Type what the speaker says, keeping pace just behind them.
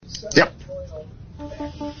Yep.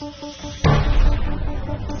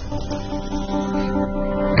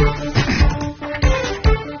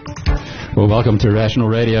 Well, welcome to Rational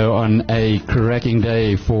Radio on a cracking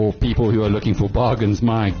day for people who are looking for bargains.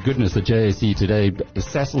 My goodness, the JSE today, the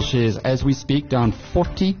Sasol shares as we speak down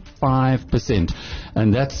 45%.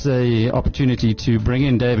 And that's a opportunity to bring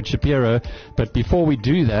in David Shapiro. But before we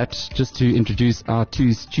do that, just to introduce our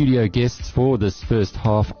two studio guests for this first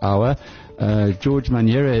half hour. George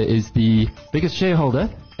Maniere is the biggest shareholder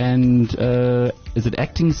and is it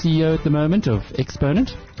acting CEO at the moment of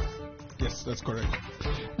Ecsponent? Yes, that's correct.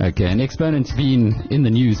 Okay, and Exponent's been in the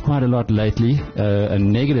news quite a lot lately. A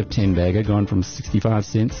negative 10-bagger, gone from 65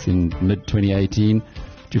 cents in mid-2018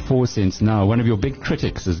 to 4 cents now. One of your big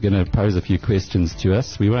critics is going to pose a few questions to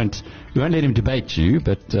us. We won't let him debate you,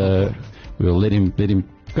 but we'll let him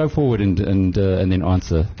go forward and then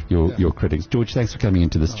answer your critics. George, thanks for coming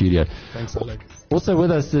into the studio. Thanks, Alec. Also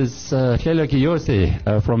with us is Hlelo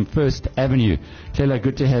Kiyose from First Avenue. Hlelo,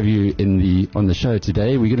 good to have you on the show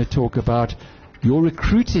today. We're going to talk about your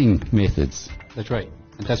recruiting methods. That's right.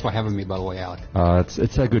 And thanks for having me, by the way, Alec.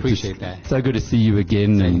 It's so good. Appreciate that. So good to see you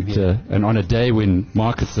again, and on a day when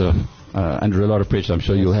markets are under a lot of pressure. I'm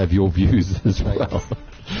sure you'll have your views as well.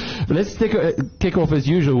 But let's kick off as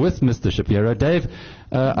usual with Mr. Shapiro. Dave,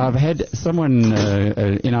 I've had someone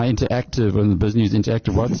in our interactive, on the Business News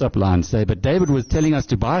Interactive WhatsApp line say, but David was telling us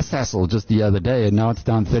to buy Sasol just the other day, and now it's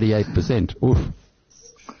down 38%. Oof.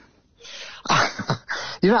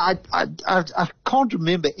 I can't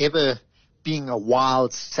remember ever being a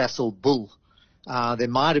wild Sasol bull. There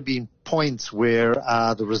might have been points where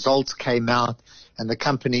the results came out and the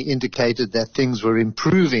company indicated that things were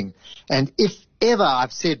improving. And if ever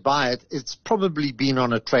I've said buy it, it's probably been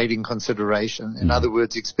on a trading consideration. In other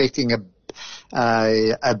words, expecting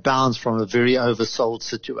a bounce from a very oversold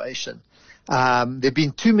situation. There have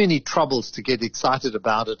been too many troubles to get excited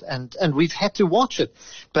about it, and we've had to watch it.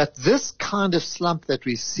 But this kind of slump that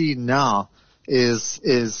we see now is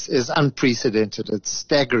unprecedented. It's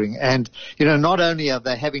staggering. And, not only are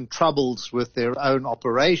they having troubles with their own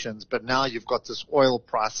operations, but now you've got this oil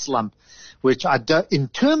price slump, which in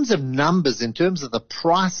terms of numbers, in terms of the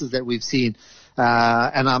prices that we've seen,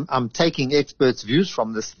 and I'm taking experts' views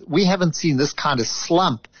from this, we haven't seen this kind of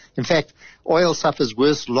slump. In fact, oil suffers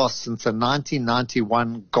worst loss since the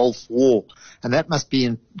 1991 Gulf War, and that must be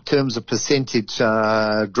in terms of percentage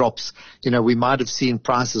drops. We might have seen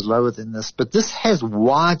prices lower than this, but this has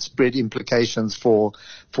widespread implications for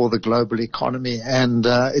the global economy, and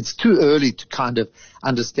it's too early to kind of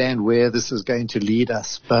understand where this is going to lead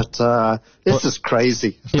us. But this is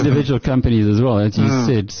crazy. Individual companies as well, as you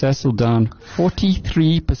said, Sasol down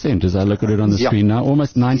 43% as I look at it on the screen now,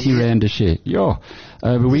 almost 90 Rand a share.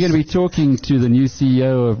 But we're going to be talking to the new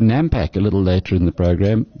CEO of Nampak a little later in the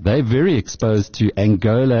program. They're very exposed to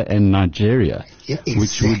Angola and Nigeria,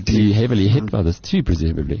 which would be heavily hit by this too,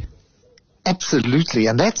 presumably. Absolutely.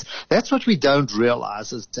 And that's what we don't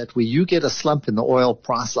realize, is that where you get a slump in the oil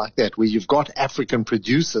price like that, where you've got African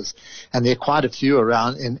producers, and there are quite a few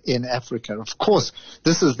around in Africa. Of course,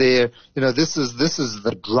 this is this is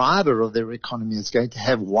the driver of their economy. It's going to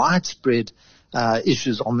have widespread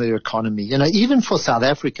issues on their economy. Even for South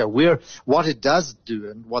Africa, what it does do,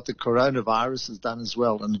 and what the coronavirus has done as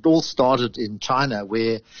well, and it all started in China,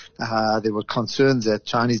 where there were concerns that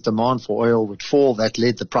Chinese demand for oil would fall. That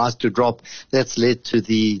led the price to drop. That's led to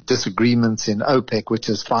the disagreements in OPEC, which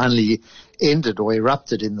has finally ended or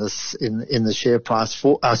erupted in the share price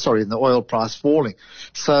in the oil price falling.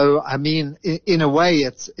 So in a way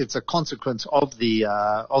it's a consequence of the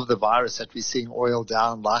virus that we're seeing oil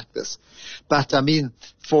down like this. But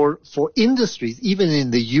for industries, even in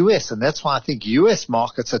the US, and that's why I think US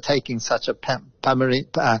markets are taking such a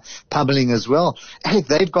pummeling as well. Hey,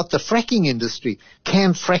 they've got the fracking industry.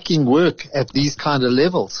 Can fracking work at these kind of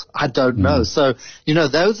levels? I don't know. So,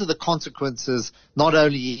 those are the consequences not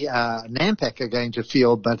only Nampak are going to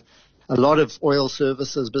feel, but a lot of oil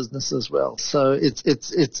services business as well. So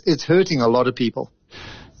it's hurting a lot of people.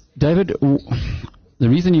 David, the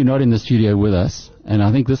reason you're not in the studio with us, and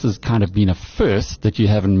I think this has kind of been a first that you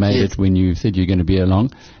haven't made it when you said you're going to be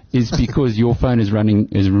along, is because your phone is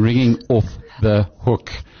ringing off the hook.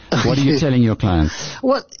 What are you telling your clients?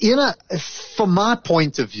 Well, from my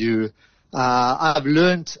point of view, I've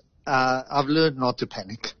learned not to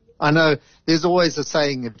panic. I know there's always a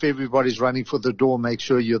saying, if everybody's running for the door, make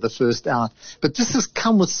sure you're the first out. But this has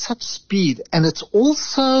come with such speed, and it's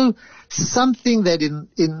also something that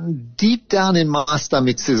in deep down in my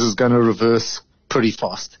stomach says is going to reverse pretty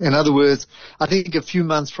fast. In other words, I think a few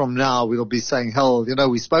months from now, we'll be saying, hell,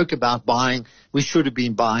 we spoke about buying. We should have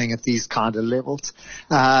been buying at these kind of levels.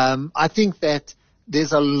 I think that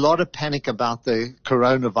there's a lot of panic about the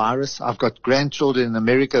coronavirus. I've got grandchildren in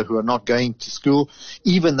America who are not going to school,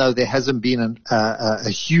 even though there hasn't been a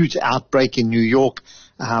huge outbreak in New York.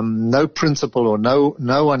 No principal or no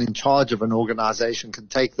one in charge of an organization can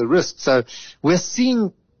take the risk. So we're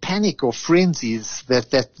seeing panic or frenzies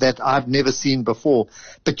that I've never seen before.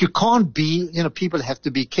 But you can't be, people have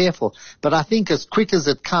to be careful. But I think as quick as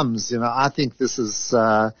it comes, I think this is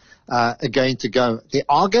going to go. There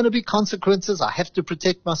are going to be consequences. I have to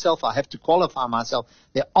protect myself. I have to qualify myself.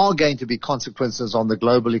 There are going to be consequences on the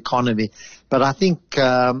global economy. But I think,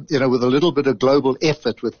 with a little bit of global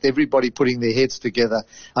effort, with everybody putting their heads together,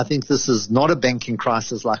 I think this is not a banking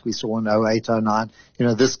crisis like we saw in 08, 09.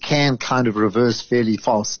 This can kind of reverse fairly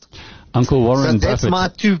fast. Uncle Warren Buffett. That's my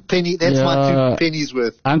two pennies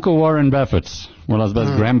worth. Uncle Warren Buffett, well, I suppose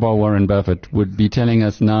Grandpa Warren Buffett would be telling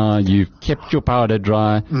us now, you've kept your powder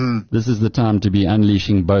dry. This is the time to be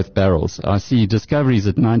unleashing both barrels. I see Discovery's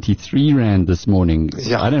at 93 Rand this morning.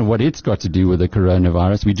 Yeah. I don't know what it's got to do with the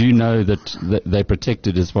coronavirus. We do know that they're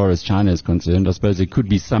protected as far as China is concerned. I suppose there could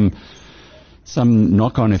be some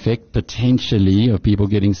knock-on effect potentially of people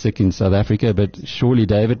getting sick in South Africa, but surely,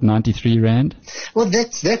 David, 93 Rand? Well,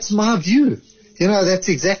 that's my view. That's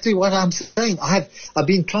exactly what I'm saying. I've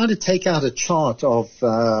been trying to take out a chart of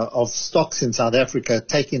stocks in South Africa,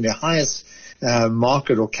 taking their highest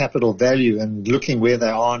market or capital value and looking where they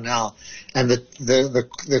are now. And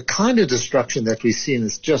the kind of destruction that we've seen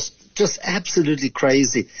is just absolutely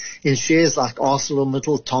crazy in shares like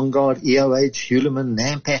ArcelorMittal, Tongaat, EOH, Hulamin,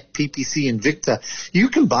 Nampak, PPC, and Victor. You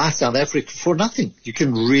can buy South Africa for nothing. You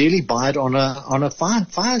can really buy it on a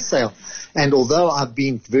fire sale. And although I've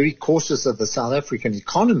been very cautious of the South African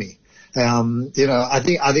economy, I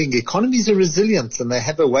think economies are resilient and they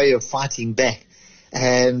have a way of fighting back.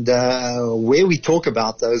 And where we talk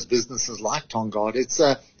about those businesses like Tongaat, it's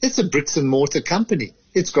a bricks and mortar company.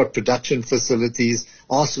 It's got production facilities.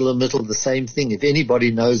 ArcelorMittal, the same thing. If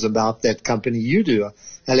anybody knows about that company, you do,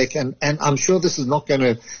 Alec. And I'm sure this is not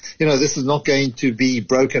going to be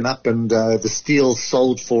broken up and the steel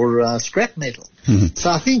sold for scrap metal. So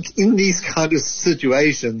I think in these kind of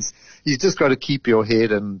situations, you just got to keep your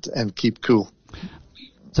head and keep cool.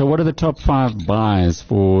 So what are the top 5 buys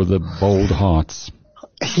for the bold hearts?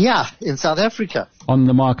 Yeah, in South Africa. On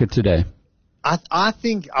the market today. I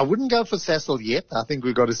think I wouldn't go for Sasol yet. I think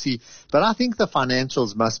we've got to see. But I think the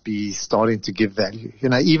financials must be starting to give value.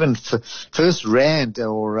 Even First Rand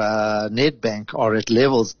or Nedbank are at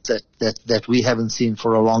levels that we haven't seen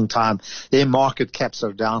for a long time. Their market caps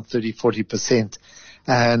are down 30-40%.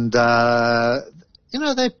 And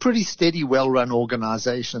they're pretty steady, well-run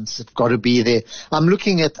organizations. They've got to be there. I'm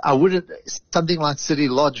looking at, something like City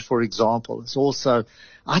Lodge, for example. It's also,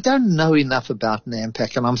 I don't know enough about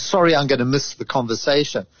Nampak, and I'm sorry I'm going to miss the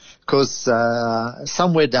conversation because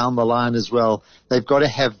somewhere down the line as well, they've got to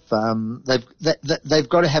have they've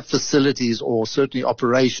got to have facilities or certainly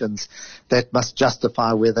operations that must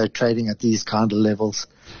justify where they're trading at these kind of levels.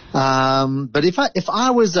 But if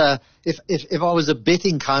I was a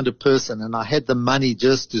betting kind of person and I had the money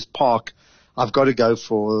just to park, I've got to go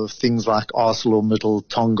for things like ArcelorMittal,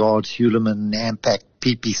 Tongaat, Hulamin, Nampak,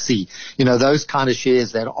 PPC. Those kind of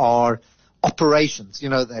shares that are operations.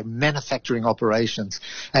 They're manufacturing operations,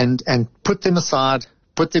 and put them aside,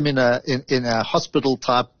 put them in a hospital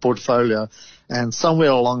type portfolio, and somewhere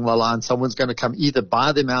along the line, someone's going to come either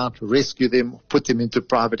buy them out, rescue them, put them into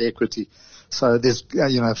private equity. So there's,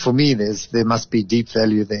 for me, there must be deep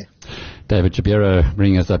value there. David Shapiro,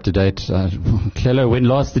 bring us up to date. Clelo, when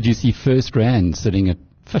last did you see First Rand sitting at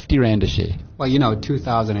 50 Rand a share? Well,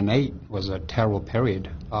 2008 was a terrible period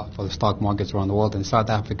for the stock markets around the world, and South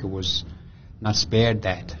Africa was not spared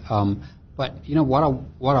that. But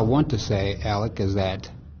what I want to say, Alec, is that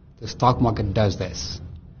the stock market does this.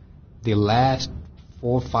 The last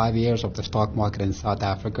 4 or 5 years of the stock market in South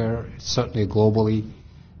Africa, certainly globally,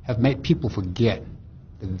 have made people forget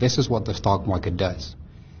that this is what the stock market does.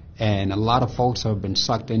 And a lot of folks have been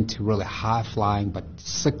sucked into really high-flying but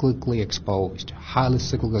highly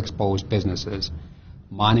cyclically exposed businesses,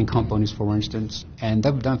 mining companies, for instance, and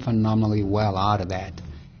they've done phenomenally well out of that.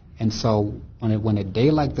 And so when a day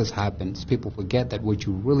like this happens, people forget that what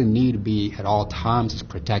you really need to be at all times is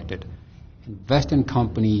protected. Invest in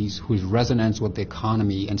companies whose resonance with the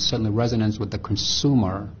economy and certainly resonance with the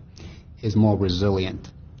consumer is more resilient.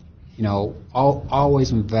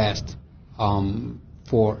 Always invest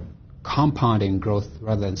for compounding growth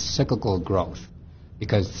rather than cyclical growth.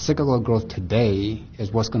 because cyclical growth today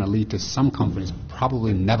is what's going to lead to some companies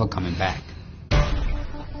probably never coming back.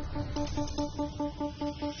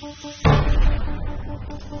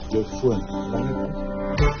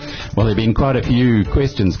 Well, there have been quite a few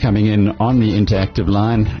questions coming in on the interactive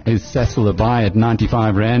line. Is Sasol a buy at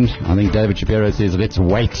 95 Rand? I think David Shapiro says let's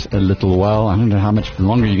wait a little while. I don't know how much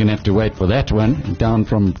longer you're going to have to wait for that one. Down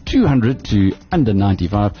from 200 to under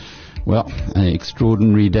 95. Well, an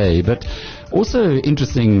extraordinary day. But also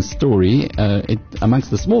interesting story, amongst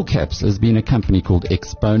the small caps has been a company called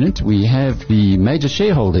Ecsponent. We have the major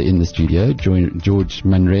shareholder in the studio, George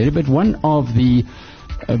Manreda, but one of the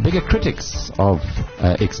bigger critics of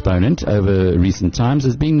Ecsponent over recent times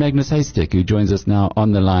has been Magnus Haystack, who joins us now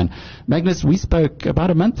on the line. Magnus, we spoke about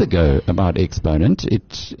a month ago about Ecsponent.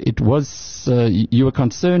 It was you were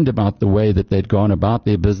concerned about the way that they'd gone about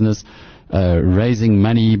their business, raising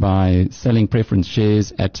money by selling preference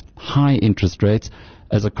shares at high interest rates.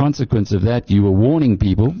 As a consequence of that, you were warning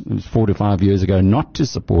people, it was 4 to 5 years ago, not to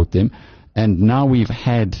support them. And now we've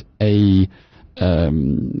had those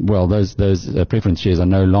preference shares are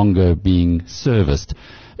no longer being serviced.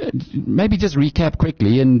 Maybe just recap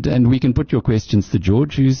quickly, and we can put your questions to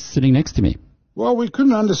George, who's sitting next to me. Well, we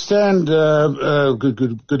couldn't understand,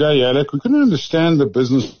 good day, Alec. We couldn't understand the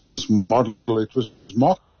business model. It was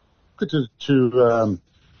marketed to,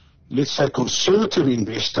 let's say, conservative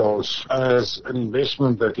investors as an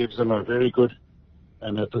investment that gives them a very good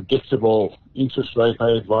and a predictable interest rate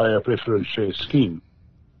paid via a preference share scheme.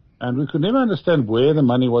 And we could never understand where the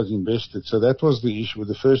money was invested. So that was the issue,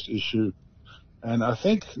 the first issue. And I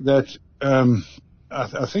think that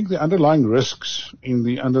I think the underlying risks in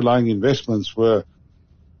the underlying investments were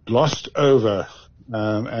glossed over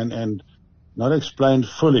and not explained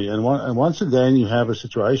fully. And once again, you have a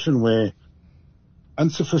situation where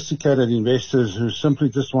unsophisticated investors who simply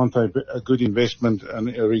just want a good investment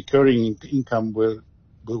and a recurring income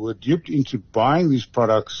were duped into buying these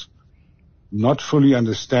products, not fully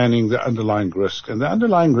understanding the underlying risk. And the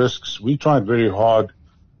underlying risks, we tried very hard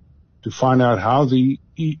to find out how the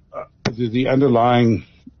underlying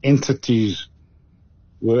entities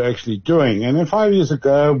were actually doing. And then 5 years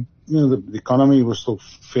ago, the economy was still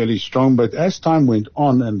fairly strong, but as time went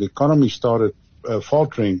on and the economy started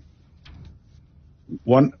faltering,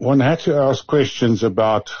 one had to ask questions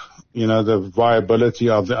about, the viability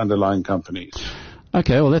of the underlying companies.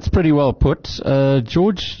 Okay, well, that's pretty well put.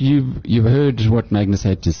 George, you've heard what Magnus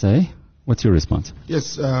had to say. What's your response?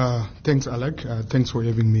 Yes, thanks, Alec. Thanks for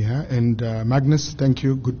having me here. And Magnus, thank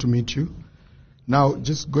you. Good to meet you. Now,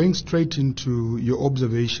 just going straight into your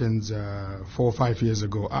observations 4 or 5 years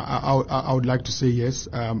ago, I would like to say yes,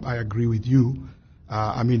 I agree with you.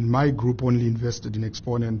 My group only invested in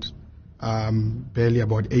Ecsponent barely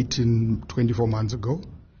about 24 months ago.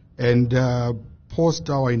 And post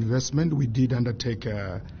our investment, we did undertake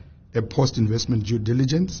a post-investment due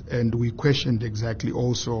diligence, and we questioned exactly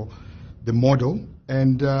also the model.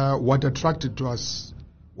 And what attracted to us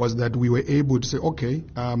was that we were able to say, okay,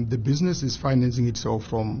 the business is financing itself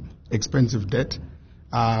from expensive debt.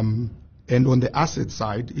 And on the asset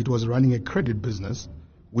side, it was running a credit business,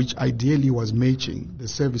 which ideally was matching the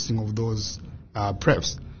servicing of those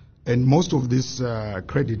prefs. And most of this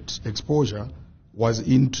credit exposure was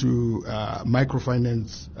into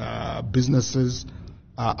microfinance businesses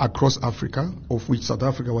across Africa, of which South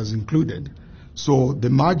Africa was included. So the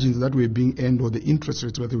margins that were being earned, or the interest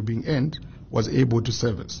rates that were being earned, was able to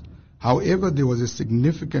service. However, there was a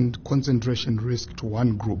significant concentration risk to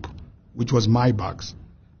one group, which was MyBucks.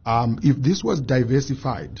 If this was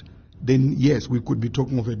diversified, then yes, we could be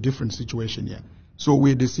talking of a different situation here. So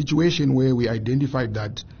we're the situation where we identified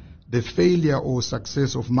that the failure or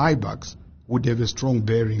success of MyBucks would have a strong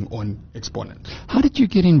bearing on Ecsponent. How did you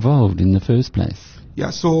get involved in the first place?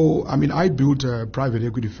 Yeah, so, I built a private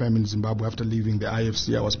equity firm in Zimbabwe after leaving the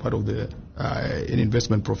IFC. I was part of an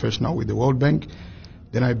investment professional with the World Bank.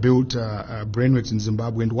 Then I built Brainworks in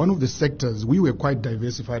Zimbabwe. And one of the sectors, we were quite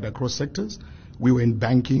diversified across sectors. We were in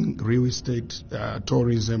banking, real estate,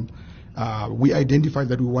 tourism. We identified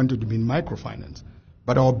that we wanted to be in microfinance.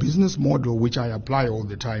 But our business model, which I apply all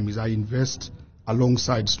the time, is I invest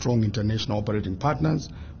alongside strong international operating partners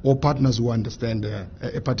or partners who understand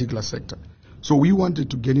a particular sector. So we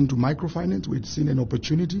wanted to get into microfinance. We'd seen an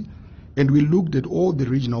opportunity, and we looked at all the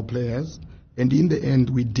regional players, and in the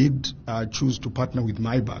end, we did choose to partner with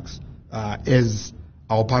MyBucks as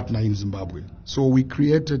our partner in Zimbabwe. So we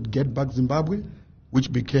created GetBack Zimbabwe,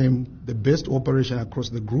 which became the best operation across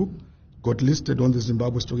the group, got listed on the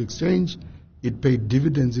Zimbabwe Stock Exchange. It paid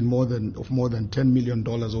dividends of more than $10 million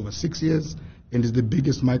over 6 years, and is the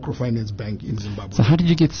biggest microfinance bank in Zimbabwe. So how did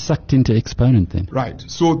you get sucked into Ecsponent then? Right.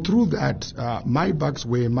 So through that, my bucks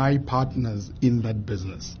were my partners in that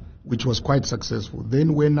business, which was quite successful.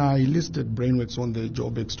 Then when I listed Brainworks on the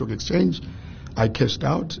Joburg Stock Exchange, I cashed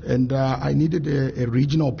out, and I needed a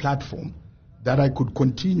regional platform that I could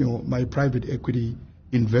continue my private equity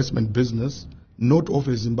investment business, not off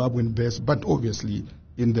a Zimbabwean base, but obviously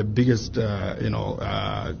in the biggest,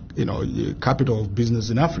 capital of business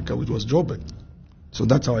in Africa, which was Joburg. So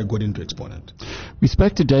that's how I got into Ecsponent. We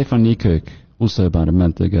spoke to Dave van Niekerk also about a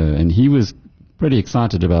month ago, and he was pretty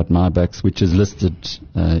excited about MyBucks, which is listed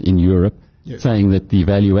in Europe, yes, saying that the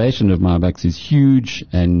valuation of MyBucks is huge,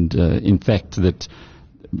 and in fact that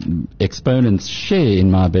Exponent's share in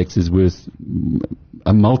MyBucks is worth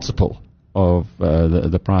a multiple of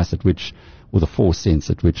the price at which, or the 4 cents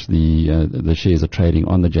at which the shares are trading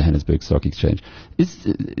on the Johannesburg Stock Exchange.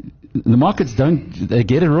 The markets they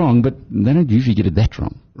get it wrong, but they don't usually get it that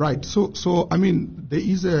wrong. Right. So I mean, there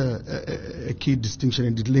is a key distinction,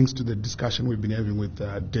 and it links to the discussion we've been having with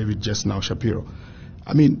David just now, Shapiro.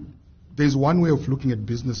 I mean, there's one way of looking at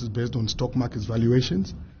businesses based on stock market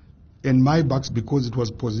valuations. And MyBucks, because it was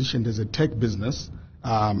positioned as a tech business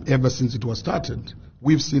ever since it was started,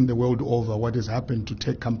 we've seen the world over what has happened to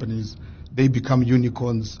tech companies. They become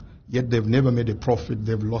unicorns, yet they've never made a profit.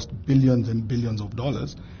 They've lost billions and billions of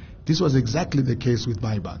dollars. This was exactly the case with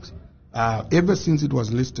MyBucks. Ever since it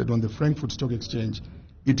was listed on the Frankfurt Stock Exchange,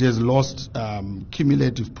 it has lost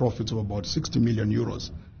cumulative profits of about 60 million euros,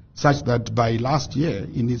 such that by last year,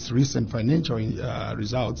 in its recent financial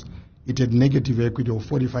results, it had negative equity of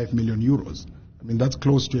 45 million euros. I mean, that's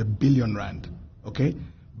close to R1 billion, okay?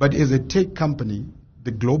 But as a tech company,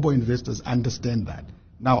 the global investors understand that.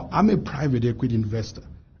 Now, I'm a private equity investor.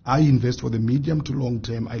 I invest for the medium to long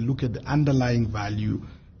term. I look at the underlying value,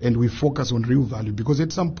 and we focus on real value, because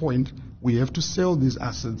at some point, we have to sell these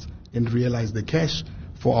assets and realize the cash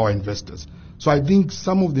for our investors. So I think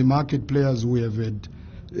some of the market players who have had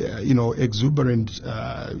exuberant,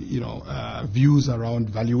 views around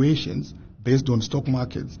valuations based on stock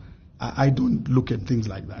markets, I don't look at things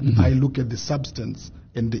like that. Mm-hmm. I look at the substance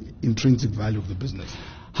and the intrinsic value of the business.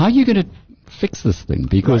 How are you going to fix this thing?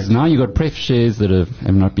 Because now you've got pref shares that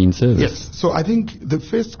have not been serviced. Yes. So I think the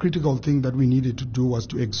first critical thing that we needed to do was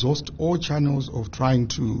to exhaust all channels of trying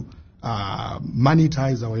to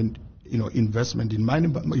monetize our investment in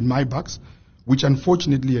MyBucks, which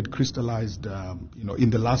unfortunately had crystallized in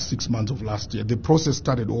the last 6 months of last year. The process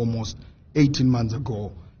started almost 18 months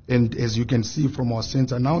ago. And as you can see from our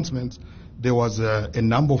SENS announcements, there was a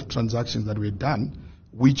number of transactions that were done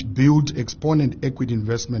which built Ecsponent equity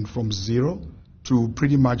investment from 0 to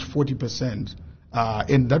pretty much 40%.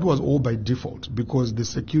 And that was all by default, because the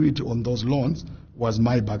security on those loans was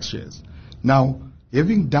MyBucks shares. Now,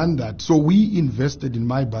 having done that, so we invested in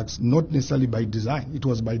MyBucks not necessarily by design. It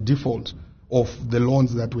was by default of the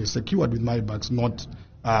loans that were secured with MyBucks not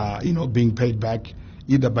being paid back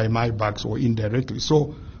either by MyBucks or indirectly.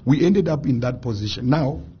 So we ended up in that position.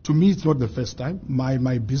 Now, to me, it's not the first time.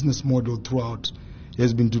 My business model throughout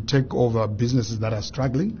has been to take over businesses that are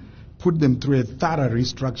struggling, put them through a thorough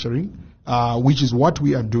restructuring, which is what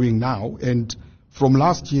we are doing now. And from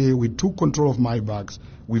last year, we took control of MyBucks.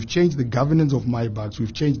 We've changed the governance of MyBucks.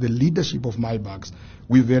 We've changed the leadership of MyBucks.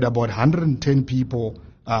 We've had about 110 people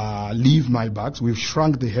leave MyBucks. We've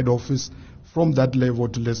shrunk the head office from that level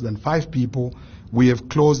to less than 5 people. We have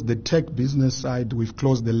closed the tech business side. We've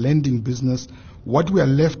closed the lending business. What we are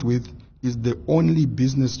left with is the only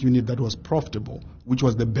business unit that was profitable, which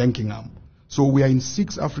was the banking arm. So we are in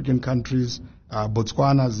 6 African countries,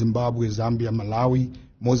 Botswana, Zimbabwe, Zambia, Malawi,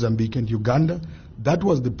 Mozambique, and Uganda. That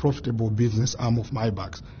was the profitable business arm of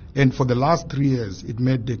MyBucks. And for the last 3 years, it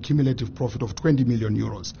made a cumulative profit of 20 million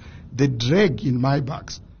euros. The drag in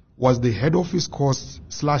MyBucks was the head office costs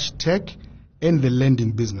 / tech and the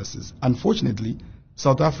lending businesses. Unfortunately,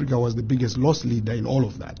 South Africa was the biggest loss leader in all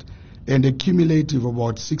of that. And a cumulative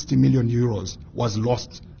about 60 million euros was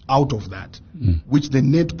lost out of that, which the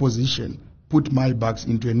net position put MyBucks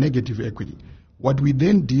into a negative equity. What we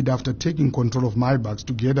then did after taking control of MyBucks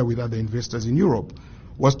together with other investors in Europe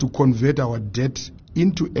was to convert our debt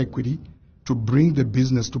into equity to bring the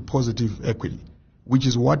business to positive equity, which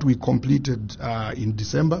is what we completed in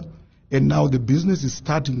December. And now the business is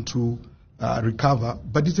starting to recover,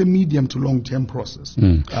 but it's a medium to long-term process.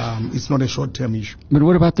 It's not a short-term issue. But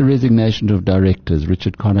what about the resignation of directors?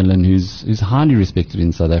 Richard Connellan, who's highly respected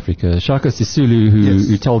in South Africa. Shaka Sisulu,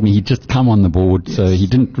 who told me he'd just come on the board, so he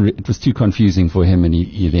didn't. It was too confusing for him, and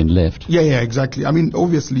he then left. Yeah, exactly. I mean,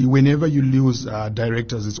 obviously, whenever you lose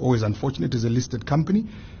directors, it's always unfortunate as a listed company.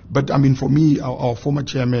 But I mean, for me, our former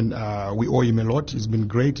chairman, we owe him a lot. He's been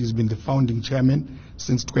great. He's been the founding chairman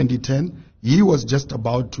since 2010. He was just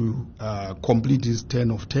about to complete his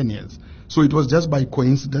term of 10 years. So it was just by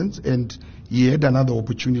coincidence, and he had another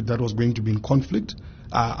opportunity that was going to be in conflict.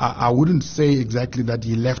 I wouldn't say exactly that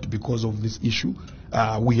he left because of this issue.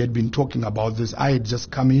 We had been talking about this. I had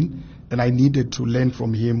just come in, and I needed to learn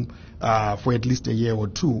from him for at least a year or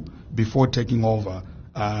two before taking over.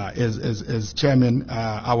 As chairman,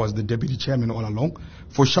 I was the deputy chairman all along.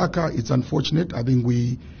 For Shaka, it's unfortunate. I think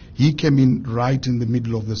he came in right in the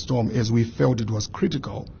middle of the storm as we felt it was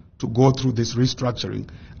critical to go through this restructuring.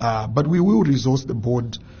 But we will resource the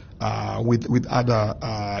board with other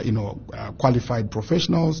qualified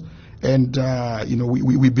professionals, and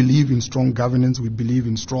we believe in strong governance. We believe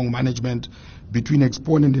in strong management. Between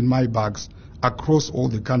Ecsponent and MyBucks across all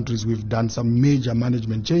the countries, we've done some major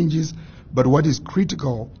management changes. But what is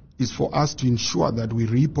critical is for us to ensure that we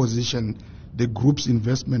reposition the group's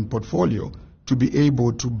investment portfolio to be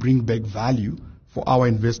able to bring back value for our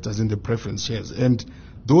investors in the preference shares. And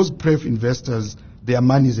those pref investors, their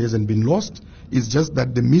money hasn't been lost. It's just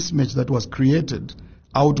that the mismatch that was created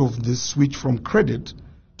out of the switch from credit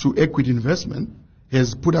to equity investment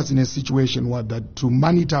has put us in a situation where that to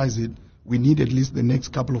monetize it, we need at least the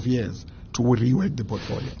next couple of years to rework the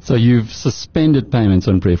portfolio. So you've suspended payments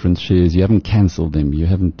on preference shares. You haven't cancelled them. You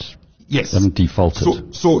haven't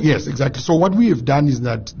defaulted. So yes, exactly. So what we have done is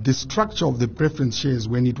that the structure of the preference shares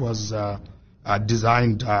when it was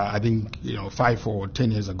designed, I think 5 or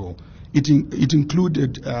 10 years ago, it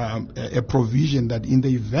included a provision that in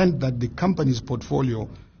the event that the company's portfolio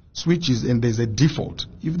switches and there's a default,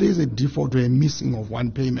 if there's a default or a missing of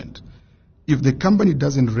one payment, if the company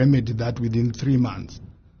doesn't remedy that within 3 months,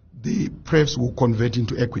 the prefs will convert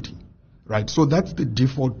into equity, right? So that's the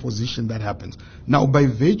default position that happens. Now, by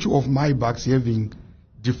virtue of MyBucks having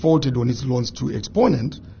defaulted on its loans to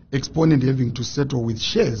Ecsponent having to settle with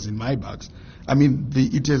shares in MyBucks, I mean,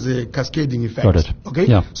 it has a cascading effect. Got it. Okay?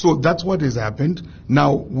 Yeah. So that's what has happened.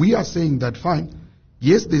 Now, we are saying that, fine,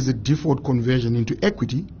 yes, there's a default conversion into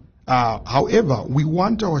equity. However, we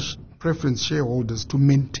want our preference shareholders to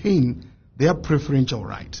maintain their preferential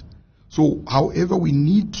right. So, however, we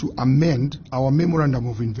need to amend our memorandum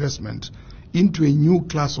of investment into a new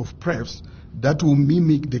class of prefs that will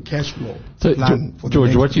mimic the cash flow plan for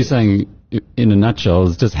George, what you're saying in a nutshell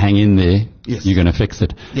is just hang in there. Yes. You're going to fix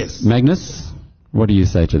it. Yes. Magnus, what do you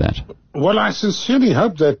say to that? Well, I sincerely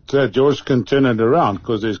hope that George can turn it around,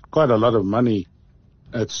 because there's quite a lot of money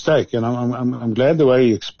at stake, and I'm glad the way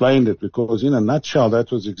he explained it, because in a nutshell,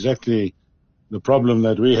 that was exactly the problem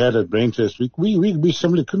that we had at Brenthurst. We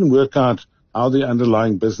simply couldn't work out how the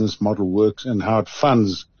underlying business model works and how it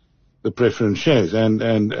funds the preference shares.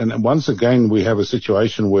 And once again, we have a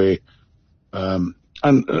situation where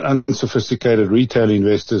unsophisticated retail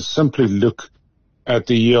investors simply look at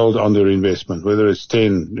the yield on their investment, whether it's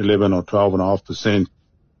 10, 11 or 12.5%,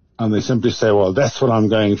 and they simply say, well, that's what I'm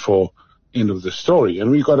going for, end of the story.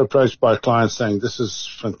 And we got approached by clients saying, this is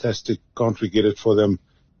fantastic, can't we get it for them?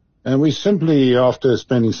 And we simply, after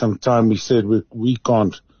spending some time, we said we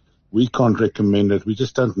can't recommend it. We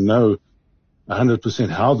just don't know 100%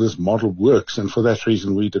 how this model works, and for that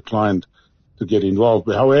reason we declined to get involved.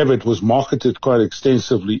 But however, it was marketed quite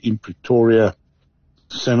extensively in Pretoria,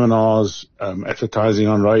 seminars, advertising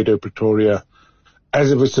on Radio Pretoria,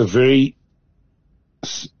 as if it's a very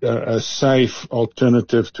a safe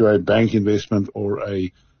alternative to a bank investment or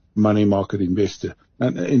a money market investment.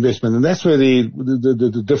 And that's where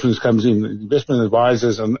the difference comes in. Investment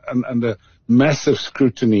advisors and under massive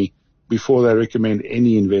scrutiny before they recommend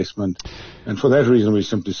any investment. And for that reason, we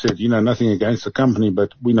simply said, nothing against the company,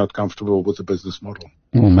 but we're not comfortable with the business model.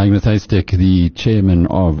 Well, Magnus Haystack, the chairman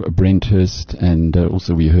of Brenthurst, and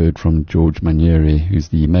also we heard from George Manieri, who's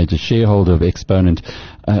the major shareholder of Ecsponent.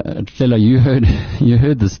 Fella, you heard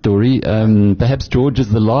the story. Perhaps George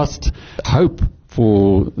is the last hope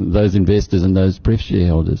for those investors and those pref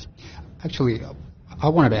shareholders. Actually, I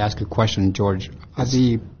wanted to ask a question, George. Are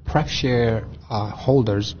the pref share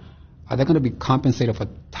holders, are they going to be compensated for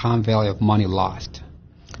time value of money lost?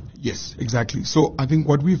 Yes, exactly. So I think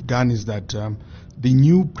what we've done is that the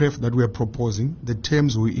new pref that we're proposing, the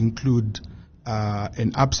terms will include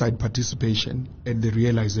an upside participation at the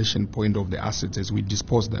realization point of the assets as we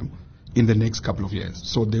dispose them in the next couple of years.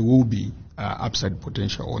 So there will be upside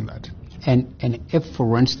potential on that. And if,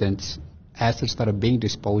 for instance, assets that are being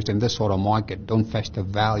disposed in this sort of market don't fetch the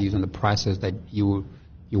values and the prices that you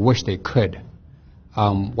wish they could,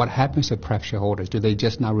 what happens to pref shareholders? Do they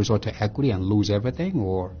just now resort to equity and lose everything,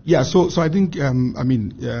 or? Yeah, so I think,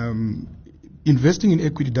 investing in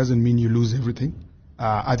equity doesn't mean you lose everything.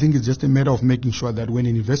 I think it's just a matter of making sure that when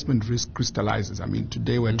an investment risk crystallizes, I mean,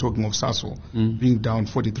 today we're talking of Sasol being down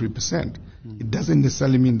 43%. It doesn't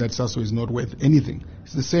necessarily mean that Sasol is not worth anything.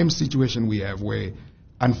 It's the same situation we have where,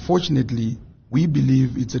 unfortunately, we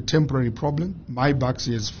believe it's a temporary problem. My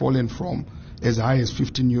Baxi has fallen from as high as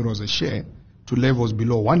 15 euros a share to levels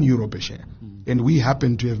below 1 euro per share. And we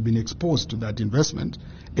happen to have been exposed to that investment.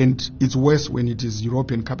 And it's worse when it is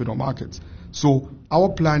European capital markets. So our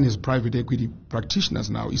plan as private equity practitioners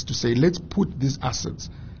now is to say, let's put these assets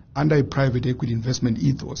under a private equity investment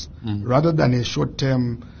ethos rather than a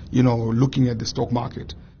short-term, looking at the stock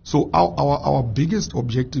market. So our biggest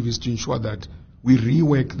objective is to ensure that we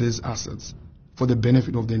rework these assets for the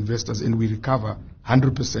benefit of the investors and we recover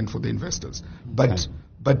 100% for the investors.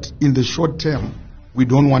 But in the short term, we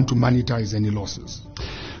don't want to monetize any losses.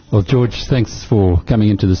 Well, George, thanks for coming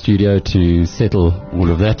into the studio to settle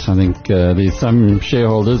all of that. I think there's some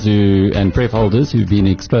shareholders and pref holders who've been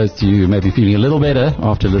exposed to you maybe feeling a little better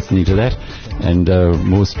after listening to that, and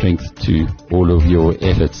more strength to all of your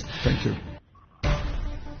efforts. Thank you.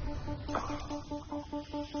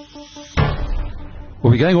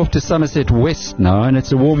 Well, we're going off to Somerset West now, and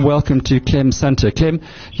it's a warm welcome to Clem Sunter. Clem,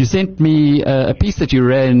 you sent me a piece that you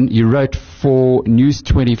wrote for News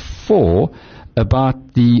 24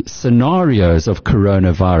 about the scenarios of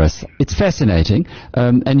coronavirus. It's fascinating,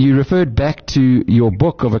 and you referred back to your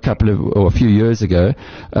book of a few years ago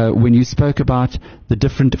when you spoke about the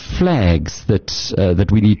different flags that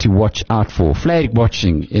we need to watch out for. Flag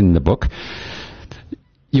watching in the book.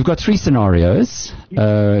 You've got 3 scenarios.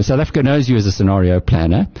 South Africa knows you as a scenario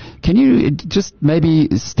planner. Can you just maybe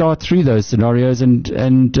start through those scenarios and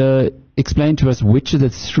explain to us which of the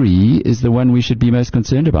 3 is the one we should be most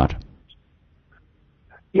concerned about?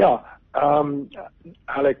 Yeah,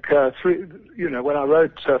 Alec, when I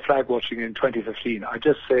wrote flag watching in 2015, I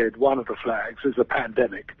just said one of the flags is a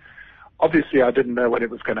pandemic. Obviously, I didn't know when it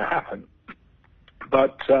was going to happen,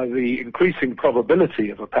 but the increasing probability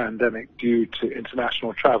of a pandemic due to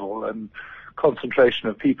international travel and concentration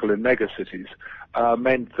of people in megacities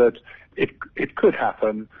meant that it could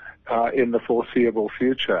happen in the foreseeable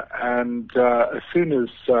future. And as soon as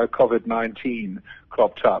COVID-19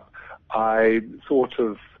 cropped up, I thought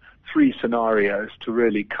of 3 scenarios to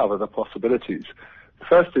really cover the possibilities. The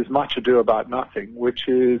first is much ado about nothing, which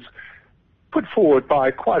is put forward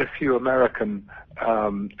by quite a few American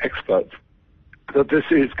experts, that this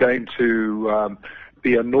is going to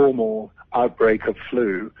be a normal outbreak of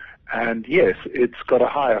flu. And yes, it's got a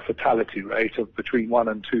higher fatality rate of between 1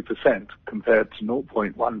 and 2% compared to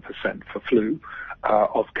 0.1% for flu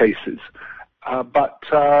of cases. But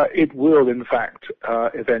it will, in fact,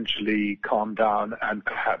 eventually calm down and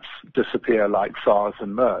perhaps disappear like SARS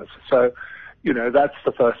and MERS. So, that's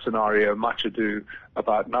the first scenario, much ado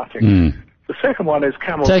about nothing. The second one is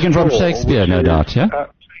camel straw. Taken from Shakespeare, no doubt, yeah?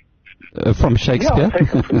 From Shakespeare? Yeah,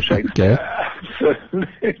 taken from Shakespeare,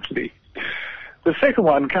 absolutely. The second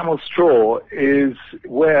one, camel straw, is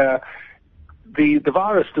where the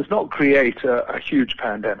virus does not create a huge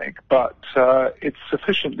pandemic, but it's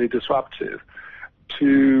sufficiently disruptive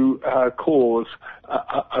to cause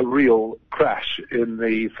a real crash in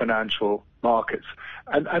the financial markets.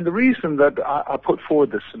 And the reason that I put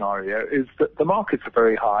forward this scenario is that the markets are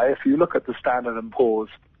very high. If you look at the Standard & Poor's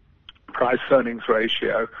price-earnings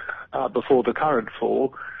ratio before the current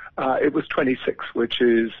fall, it was 26, which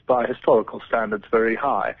is, by historical standards, very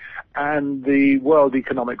high. And the world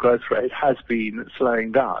economic growth rate has been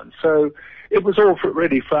slowing down. So it was all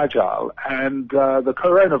really fragile. And the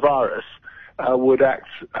coronavirus would act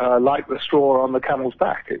like the straw on the camel's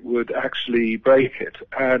back. It would actually break it.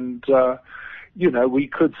 And, we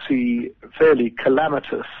could see fairly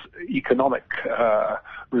calamitous economic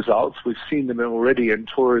results. We've seen them already in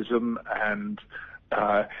tourism and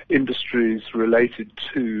industries related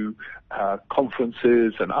to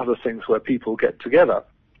conferences and other things where people get together.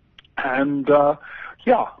 And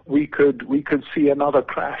we could see another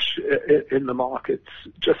crash in the markets,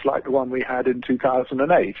 just like the one we had in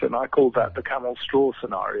 2008, and I called that the camel straw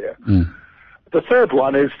scenario. The third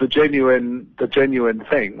one is the genuine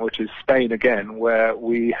thing, which is Spain again, where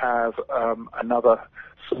we have another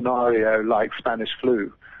scenario like Spanish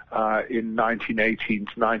flu in 1918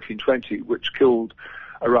 to 1920, which killed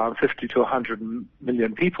around 50 to 100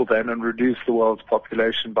 million people then and reduced the world's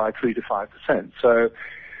population by 3 to 5%. So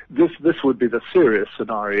this would be the serious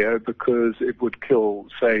scenario because it would kill,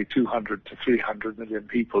 say, 200 to 300 million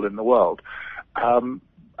people in the world.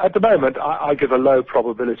 At the moment, I give a low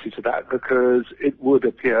probability to that because it would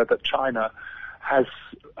appear that China has,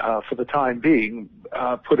 for the time being,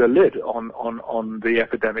 put a lid on the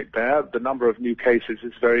epidemic there. The number of new cases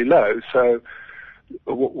is very low, so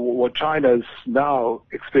what China's now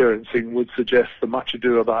experiencing would suggest the much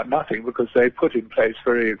ado about nothing, because they put in place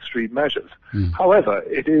very extreme measures. However,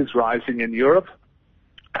 it is rising in Europe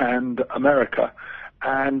and America,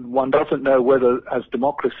 and one doesn't know whether, as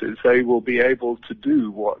democracies, they will be able to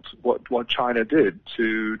do what China did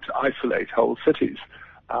to isolate whole cities.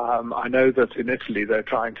 I know that in Italy they're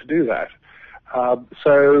trying to do that.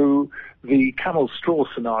 So the camel straw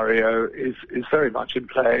scenario is very much in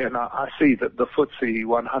play, and I see that the FTSE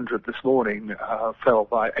 100 this morning fell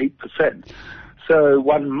by 8%. So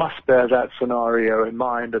one must bear that scenario in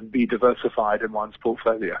mind and be diversified in one's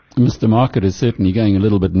portfolio. Mr. Market is certainly going a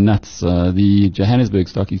little bit nuts. The Johannesburg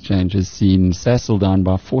Stock Exchange has seen Sasol down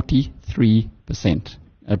by 43%.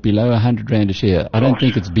 At below 100 Rand a share. I don't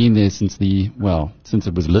think it's been there since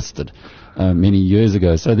it was listed many years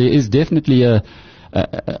ago. So there is definitely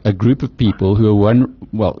a group of people who are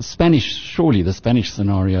surely the Spanish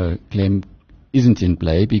scenario claim isn't in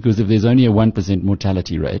play, because if there's only a 1%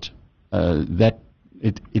 mortality rate, that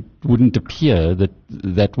it wouldn't appear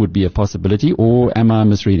that would be a possibility, or am I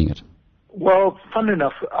misreading it? Well, funnily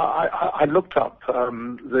enough, I looked up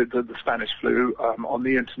the Spanish flu on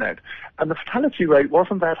the internet, and the fatality rate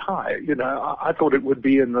wasn't that high. I thought it would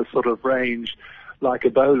be in the sort of range like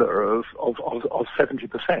Ebola of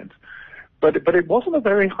 70%. But it wasn't a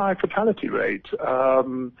very high fatality rate.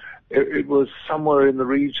 It was somewhere in the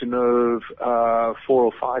region of 4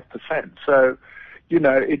 or 5%. So,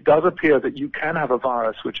 it does appear that you can have a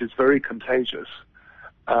virus which is very contagious,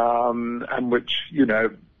 and which,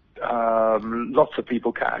 lots of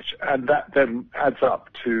people catch, and that then adds up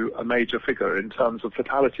to a major figure in terms of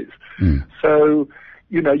fatalities. So,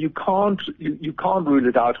 you can't rule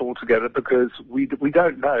it out altogether, because we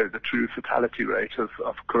don't know the true fatality rate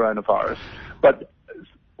of coronavirus. But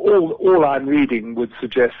all I'm reading would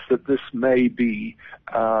suggest that this may be,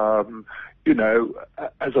 as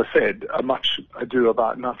I said, a much ado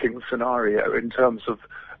about nothing scenario in terms of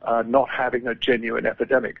not having a genuine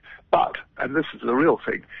epidemic. But, and this is the real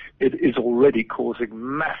thing, it is already causing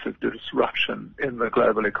massive disruption in the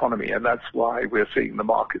global economy, and that's why we're seeing the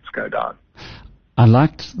markets go down. I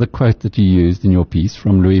liked the quote that you used in your piece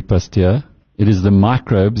from Louis Pasteur. It is the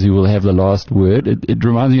microbes who will have the last word. It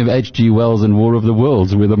reminds me of H.G. Wells and War of the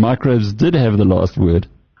Worlds, where the microbes did have the last word.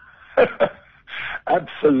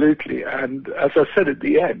 Absolutely. And as I said at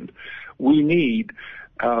the end, we need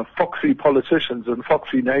foxy politicians and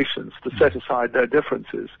foxy nations to set aside their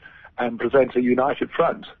differences and present a united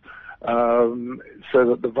front, so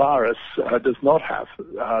that the virus does not have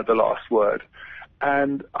the last word.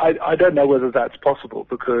 And I don't know whether that's possible,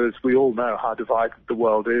 because we all know how divided the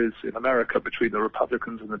world is in America between the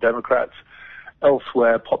Republicans and the Democrats.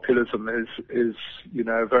 Elsewhere, populism is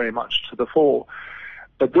very much to the fore.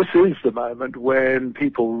 But this is the moment when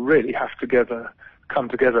people really have to come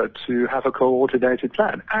together to have a coordinated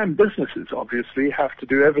plan. And businesses, obviously, have to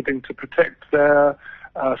do everything to protect their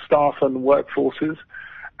staff and workforces.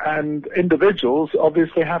 And individuals,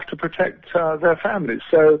 obviously, have to protect their families.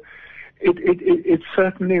 So it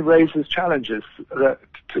certainly raises challenges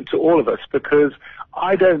to all of us, because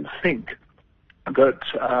I don't think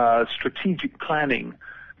that strategic planning,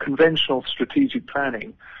 conventional strategic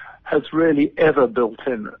planning, has really ever built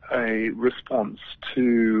in a response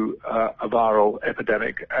to a viral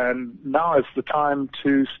epidemic. And now is the time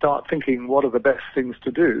to start thinking, what are the best things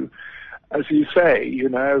to do? As you say,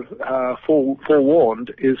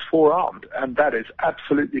 forewarned is forearmed, and that is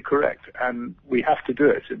absolutely correct. And we have to do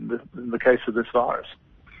it in the case of this virus.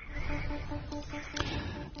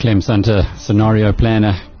 Clem Sunter, scenario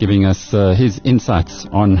planner, giving us his insights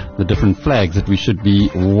on the different flags that we should be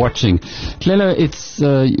watching. Clelo, it's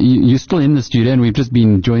you're still in the studio, and we've just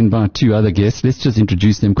been joined by two other guests. Let's just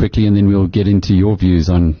introduce them quickly, and then we'll get into your views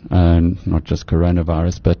on not just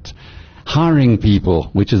coronavirus, but hiring people,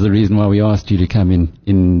 which is the reason why we asked you to come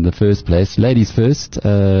in the first place. Ladies first,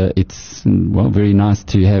 it's very nice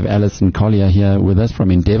to have Alison Collier here with us from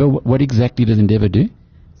Endeavour. What exactly does Endeavour do?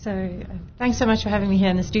 So thanks so much for having me here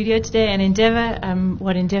in the studio today. And Endeavour,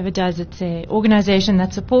 what Endeavour does, it's an organisation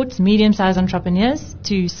that supports medium-sized entrepreneurs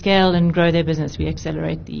to scale and grow their business. We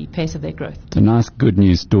accelerate the pace of their growth. It's a nice good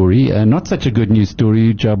news story. Not such a good news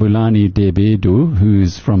story, Jabulani Debedu,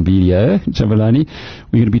 who's from BDO. Jabulani,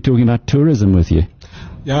 we're going to be talking about tourism with you.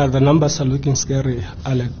 Yeah, the numbers are looking scary,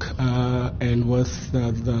 Alec. And with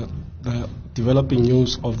the developing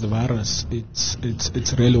news of the virus,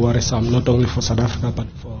 it's really worrisome, not only for South Africa but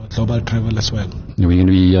for global travel as well. We're going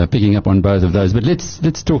to be picking up on both of those, but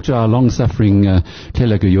let's talk to our long-suffering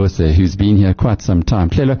Clelo Guyose, who's been here quite some time.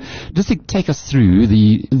 Clelo, just to take us through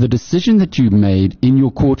the decision that you made in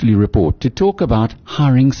your quarterly report to talk about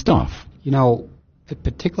hiring staff.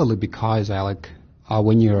 particularly because, Alec,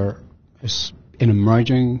 when you're an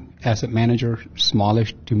emerging asset manager,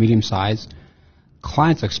 smallish to medium size,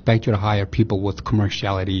 clients expect you to hire people with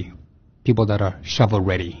commerciality, people that are shovel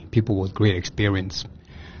ready, people with great experience.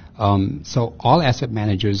 So all asset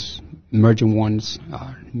managers, emerging ones,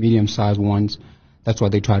 medium sized ones, that's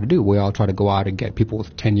what they try to do. We all try to go out and get people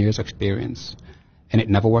with 10 years experience, and it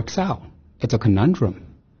never works out. It's a conundrum.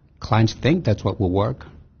 Clients think that's what will work,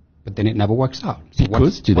 but then it never works out. So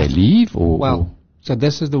do they leave? So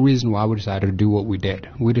this is the reason why we decided to do what we did.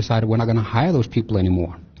 We decided we're not going to hire those people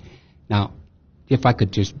anymore. Now, if I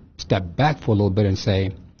could just step back for a little bit and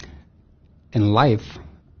say, in life,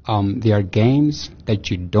 there are games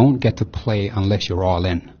that you don't get to play unless you're all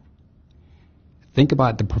in. Think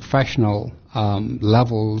about the professional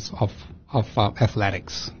levels of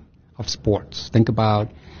athletics, of sports. Think about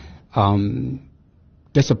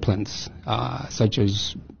disciplines such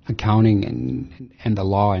as accounting and the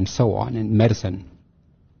law and so on, and medicine.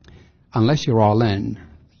 Unless you're all in,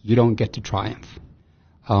 you don't get to triumph.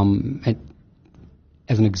 And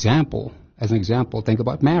as an example, think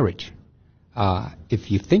about marriage.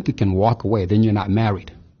 If you think you can walk away, then you're not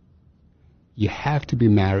married. You have to be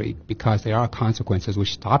married because there are consequences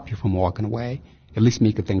which stop you from walking away, at least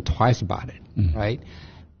make you think twice about it, right?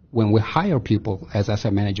 When we hire people as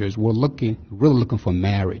asset managers, we're really looking for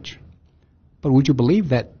marriage. But would you believe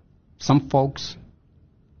that some folks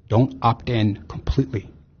don't opt in completely?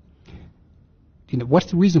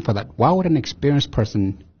 What's the reason for that? Why would an experienced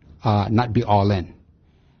person not be all in?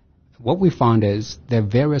 What we found is there are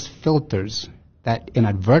various filters that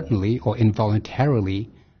inadvertently or involuntarily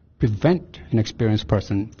prevent an experienced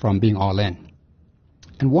person from being all in.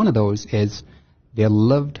 And one of those is their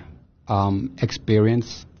lived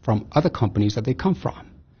experience from other companies that they come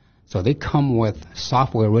from. So they come with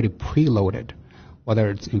software already preloaded, whether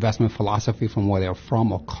it's investment philosophy from where they're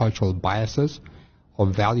from, or cultural biases,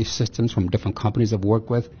 or value systems from different companies they've worked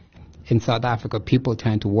with. In South Africa, people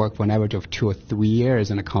tend to work for an average of 2 or 3 years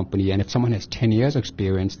in a company, and if someone has 10 years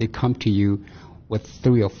experience, they come to you with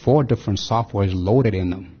 3 or 4 different softwares loaded in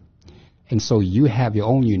them. And so you have your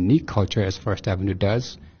own unique culture, as First Avenue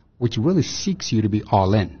does, which really seeks you to be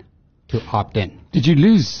all in, to opt in. Did you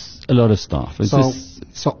lose a lot of staff?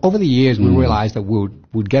 So over the years, we realized that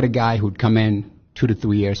we'd get a guy who'd come in 2 to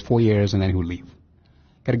 3 years, 4 years, and then he would leave.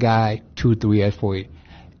 Get a guy 2 to 3 years, 4 years.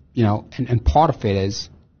 And part of it is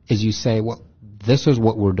you say, well, this is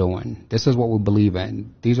what we're doing. This is what we believe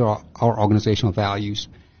in. These are our organizational values.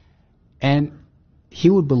 And he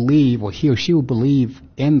would believe, or he or she would believe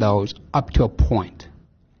in those up to a point.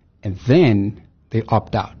 And then they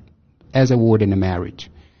opt out, as they would in a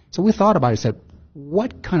marriage. So we thought about it and said,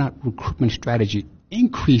 what kind of recruitment strategy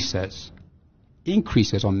increases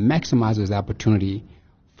or maximizes the opportunity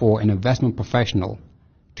for an investment professional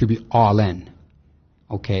to be all in?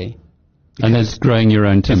 Okay. And that's growing your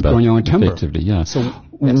own timber. Growing your own timber. Effectively, yeah. So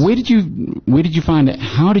where did you find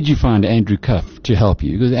how did you find Andrew Cuff to help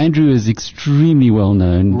you? Because Andrew is extremely well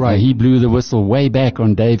known. Right. He blew the whistle way back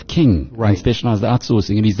on Dave King. Right. In specialized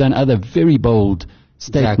outsourcing, and he's done other very bold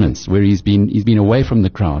statements where he's been away from the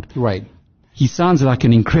crowd. Right. He sounds like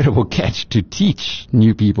an incredible catch to teach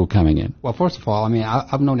new people coming in. Well, first of all, I mean,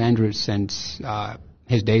 I've known Andrew since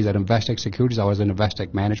his days at Investec Securities. I was in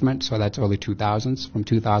Investec Management, so that's early 2000s, from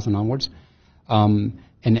 2000 onwards. And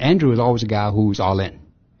Andrew is always a guy who's all in.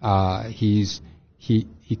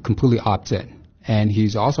 He completely opts in. And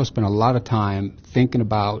he's also spent a lot of time thinking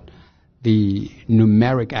about the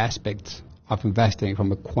numeric aspects of investing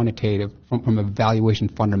from a quantitative, from a valuation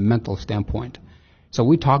fundamental standpoint. So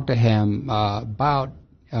we talked to him about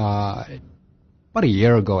a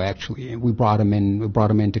year ago, actually, and we brought him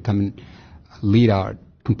in to come and lead our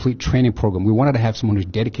complete training program. We wanted to have someone who's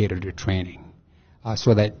dedicated to training,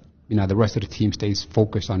 so that the rest of the team stays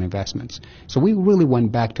focused on investments. So we really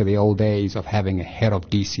went back to the old days of having a head of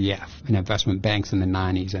DCF in investment banks in the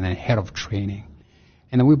 90s, and a head of training.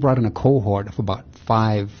 And then we brought in a cohort of about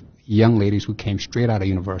 5 young ladies who came straight out of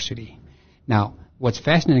university. Now, what's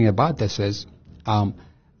fascinating about this is a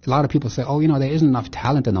lot of people say, there isn't enough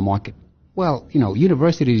talent in the market. Well,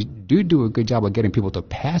 universities do a good job of getting people to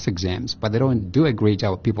pass exams, but they don't do a great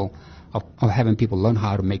job of of having people learn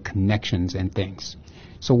how to make connections and things.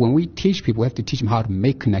 So when we teach people, we have to teach them how to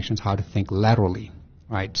make connections, how to think laterally,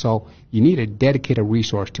 right? So you need a dedicated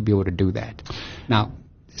resource to be able to do that. Now,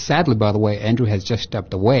 sadly, by the way, Andrew has just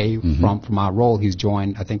stepped away from our role. He's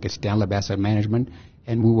joined, I think, it's Stanley Asset Management,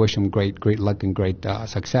 and we wish him great luck and great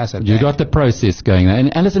success at that. You got the process going there.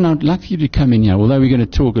 And Alison, I'd like for you to come in here, although we're going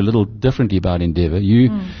to talk a little differently about Endeavour.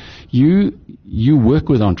 You work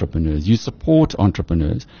with entrepreneurs. You support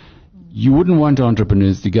entrepreneurs. you wouldn't want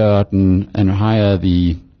entrepreneurs to go out and hire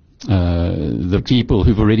the people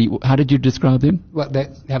who've already, how did you describe them? Well, they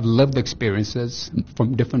have lived experiences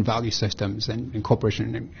from different value systems and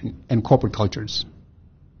corporation and corporate cultures.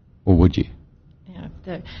 Or would you?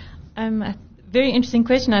 Yeah. A very interesting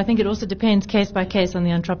question. I think it also depends case by case on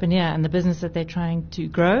the entrepreneur and the business that they're trying to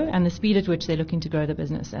grow and the speed at which they're looking to grow the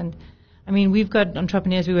business. And I mean, we've got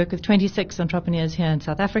entrepreneurs. We work with 26 entrepreneurs here in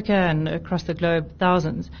South Africa and across the globe,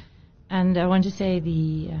 thousands. And I want to say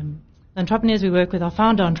the entrepreneurs we work with are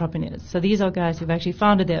founder entrepreneurs. So these are guys who've actually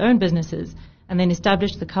founded their own businesses and then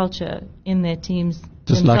established the culture in their teams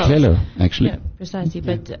Just themselves. like Lelo, actually. Yeah, precisely.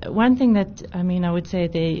 Yeah. But one thing that, I would say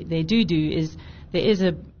they do is there is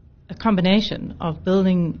a combination of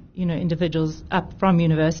building, individuals up from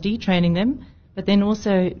university, training them, but then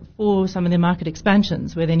also for some of their market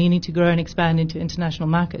expansions where they're needing to grow and expand into international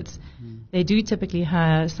markets. They do typically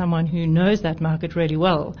hire someone who knows that market really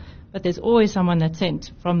well, but there's always someone that's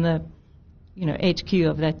sent from the HQ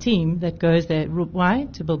of that team that goes there. Why?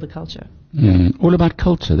 To build the culture. All about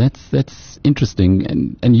culture. That's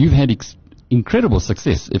interesting. And you've had incredible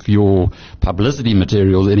success. If your publicity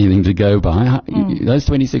material is anything to go by, those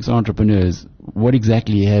 26 entrepreneurs, what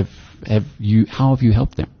exactly how have you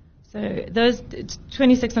helped them? So those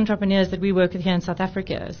 26 entrepreneurs that we work with here in South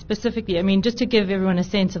Africa, specifically, just to give everyone a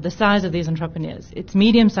sense of the size of these entrepreneurs, it's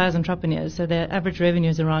medium-sized entrepreneurs, so their average revenue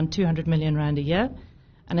is around 200 million rand a year,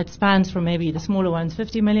 and it spans from maybe the smaller ones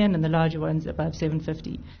 50 million and the larger ones above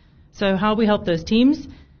 750. So how we help those teams,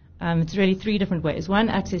 it's really three different ways. One,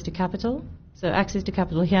 access to capital. So access to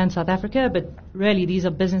capital here in South Africa, but really these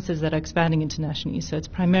are businesses that are expanding internationally. So it's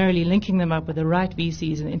primarily linking them up with the right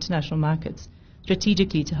VCs in international markets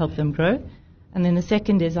strategically to help them grow. And then the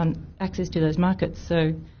second is on access to those markets.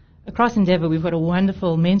 So across Endeavour, we've got a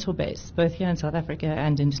wonderful mentor base, both here in South Africa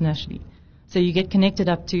and internationally. So you get connected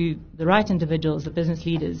up to the right individuals, the business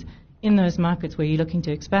leaders in those markets where you're looking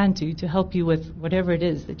to expand to help you with whatever it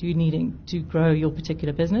is that you're needing to grow your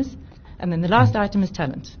particular business. And then the last item is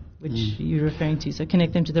talent, which you're referring to. So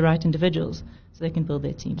connect them to the right individuals so they can build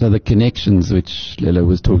their teams. So the connections, which Lelo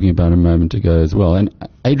was talking about a moment ago as well. And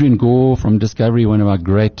Adrian Gore from Discovery, one of our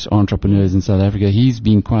great entrepreneurs in South Africa, he's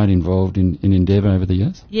been quite involved in Endeavour over the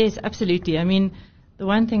years. Yes, absolutely. The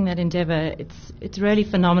one thing that Endeavour, it's really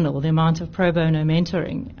phenomenal, the amount of pro bono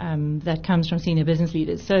mentoring that comes from senior business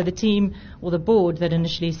leaders. So the team or the board that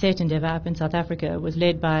initially set Endeavour up in South Africa was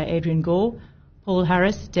led by Adrian Gore, Paul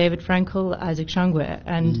Harris, David Frankel, Isaac Shangwe,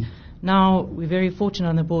 and now we're very fortunate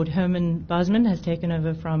on the board. Herman Bosman has taken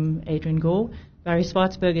over from Adrian Gore. Barry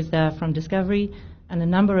Schwartzberg is there from Discovery, and a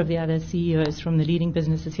number of the other CEOs from the leading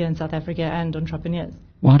businesses here in South Africa and entrepreneurs.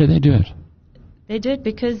 Why do they do it? They do it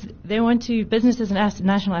because they want to, business is an asset,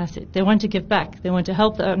 national asset. They want to give back. They want to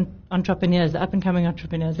help the entrepreneurs, the up-and-coming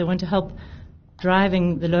entrepreneurs. They want to help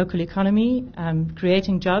driving the local economy,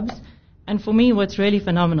 creating jobs. And for me, what's really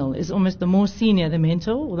phenomenal is almost the more senior the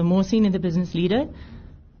mentor or the more senior the business leader,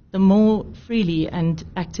 the more freely and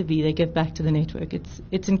actively they give back to the network.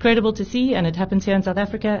 It's incredible to see, and it happens here in South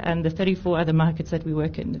Africa and the 34 other markets that we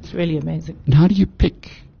work in. It's really amazing. And how do you pick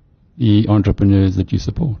the entrepreneurs that you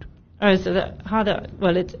support? Oh, so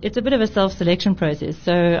it's a bit of a self-selection process.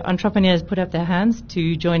 So entrepreneurs put up their hands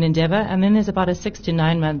to join Endeavour, and then there's about a 6 to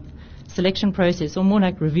 9 month selection process, or more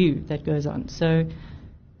like review, that goes on. So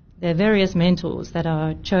there are various mentors that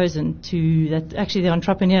are chosen that actually the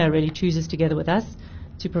entrepreneur really chooses together with us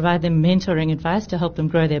to provide them mentoring advice to help them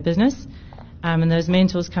grow their business. And those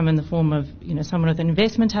mentors come in the form of, someone with an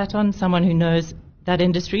investment hat on, someone who knows that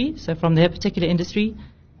industry, so from their particular industry,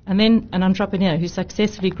 and then an entrepreneur who's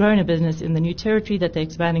successfully grown a business in the new territory that they're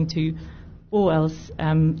expanding to, or else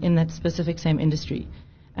in that specific same industry.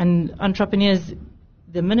 And entrepreneurs,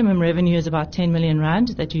 the minimum revenue is about 10 million rand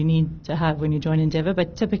that you need to have when you join Endeavour,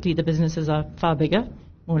 but typically the businesses are far bigger,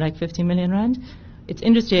 more like 50 million rand. It's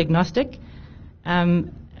industry agnostic.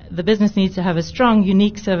 The business needs to have a strong,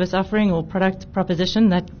 unique service offering or product proposition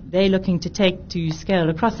that they're looking to take to scale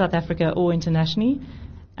across South Africa or internationally.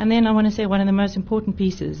 And then I want to say one of the most important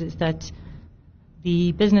pieces is that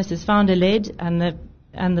the business is founder-led, and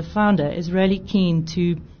the founder is really keen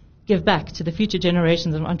to give back to the future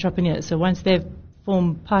generations of entrepreneurs. So once they've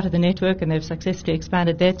formed part of the network and they've successfully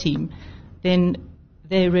expanded their team, then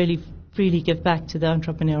they really freely give back to the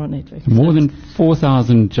entrepreneurial network. More than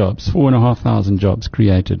 4,000 jobs, 4,500 jobs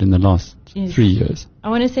created in the last 3 years. I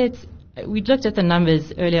want to say we looked at the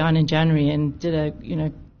numbers earlier on in January and did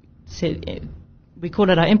we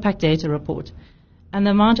call it our impact data report. And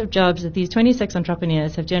the amount of jobs that these 26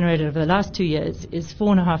 entrepreneurs have generated over the last 2 years is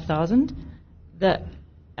 4,500.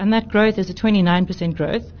 And that growth is a 29%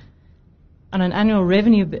 growth. on an annual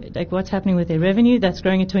revenue, like what's happening with their revenue, that's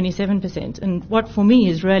growing at 27%. And what for me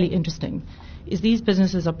is really interesting is these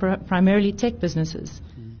businesses are primarily tech businesses.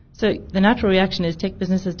 So the natural reaction is tech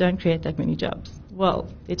businesses don't create that many jobs. Well,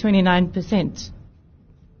 their 29%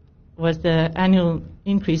 was the annual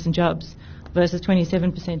increase in jobs versus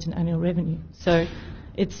 27% in annual revenue. So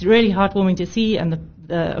it's really heartwarming to see, and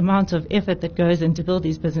the amount of effort that goes into build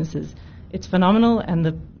these businesses, it's phenomenal,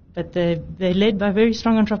 but they're led by very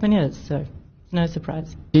strong entrepreneurs, so it's no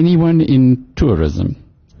surprise. Anyone in tourism?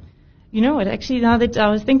 You know what, actually, now that I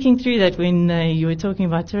was thinking through that when you were talking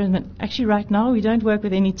about tourism, actually right now we don't work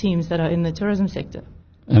with any teams that are in the tourism sector.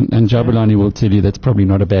 And Jabulani will tell you that's probably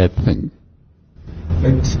not a bad thing.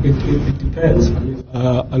 It depends. I mean,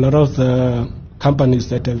 a lot of the companies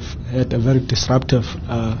that have had a very disruptive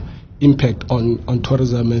impact on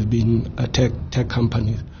tourism have been tech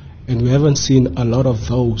companies. And we haven't seen a lot of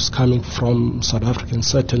those coming from South Africa and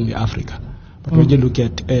certainly Africa. But when you look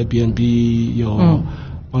at Airbnb, your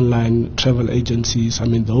online travel agencies, I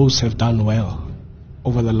mean, those have done well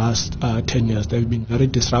over the last 10 years. They've been very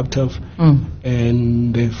disruptive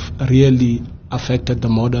and they've really affected the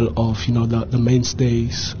model of, the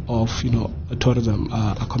mainstays of, tourism,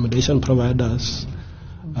 accommodation providers,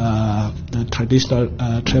 the traditional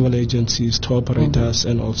travel agencies, tour operators,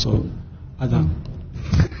 and also other.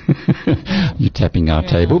 You're tapping our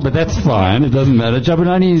table, but that's fine. It doesn't matter.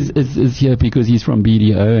 Jabulani is here because he's from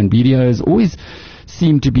BDO, and BDO has always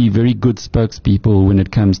seemed to be very good spokespeople when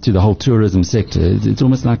it comes to the whole tourism sector. It's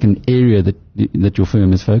almost like an area that your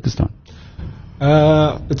firm is focused on.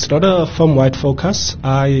 It's not a firm-wide focus.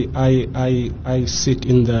 I sit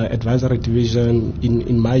in the advisory division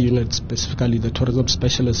in my unit, specifically the tourism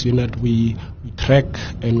specialist unit. We track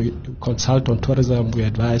and we consult on tourism. We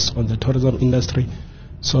advise on the tourism industry.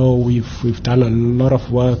 So we've done a lot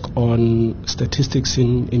of work on statistics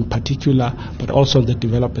in particular, but also on the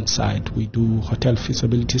development side. We do hotel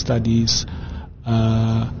feasibility studies,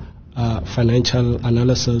 financial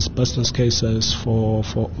analysis, business cases for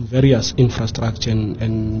various infrastructure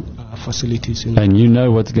and facilities. And you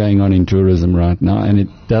know what's going on in tourism right now, and it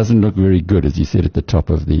doesn't look very good, as you said at the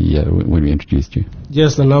top of the when we introduced you.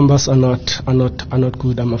 Yes, the numbers are not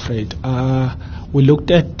good, I'm afraid. We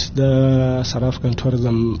looked at the South African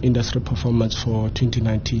tourism industry performance for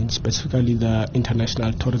 2019, specifically the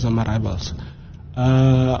international tourism arrivals,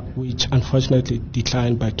 which unfortunately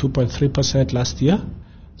declined by 2.3% last year.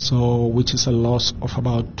 So, which is a loss of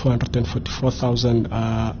about 244,000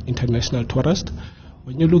 international tourists.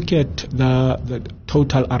 When you look at the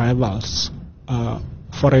total arrivals,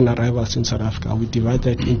 foreign arrivals in South Africa, we divide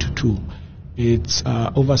that into two. It's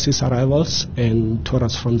overseas arrivals and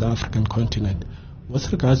tourists from the African continent.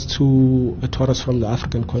 With regards to tourists from the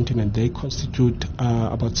African continent, they constitute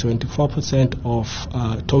about 74% of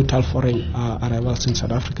total foreign arrivals in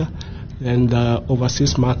South Africa. And the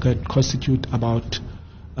overseas market constitute about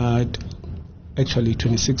actually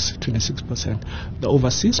 26%. The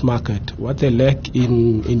overseas market, what they lack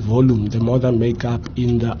in volume, they more than make up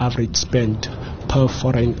in the average spend per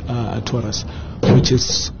foreign tourist, which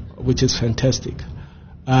is fantastic.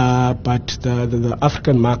 But the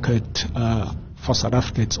African market for South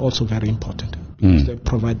Africa, it's also very important. Because they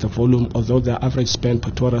provide the volume, although the average spend per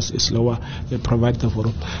tourist is lower, they provide the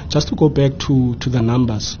volume. Just to go back to the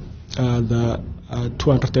numbers, the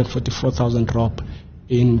 244,000 drop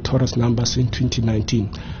in tourist numbers in 2019.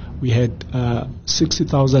 We had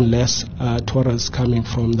 60,000 less tourists coming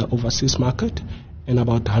from the overseas market and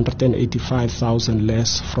about 185,000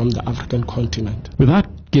 less from the African continent. Without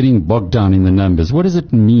getting bogged down in the numbers, what does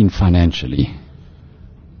it mean financially?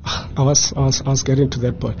 I was getting to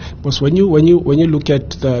that point. Because when you look at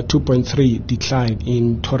the 2.3 decline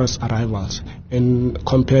in tourist arrivals and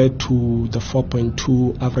compared to the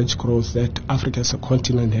 4.2 average growth that Africa as a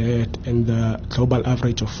continent had and the global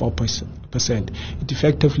average of 4%, it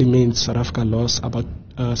effectively means South Africa lost about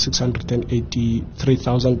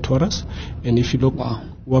 683,000 tourists. And if you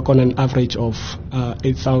work on an average of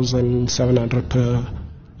 8,700 per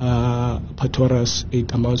tourist,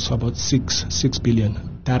 it amounts to about 6 billion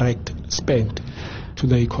direct spend to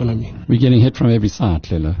the economy. We're getting hit from every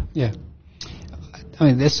side, Lila. Yeah, I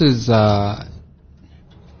mean this is a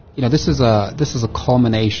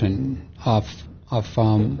culmination of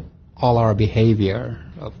all our behavior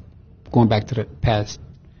of going back to the past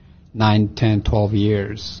 9, 10, 12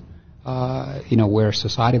 years. We're a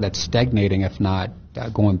society that's stagnating, if not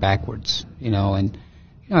going backwards. And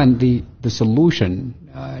the solution,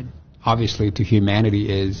 obviously, to humanity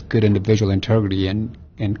is good individual integrity and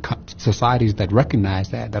societies that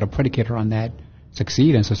recognize that are predicated on that,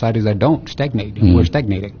 succeed, and societies that don't stagnate, and we're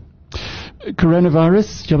stagnating.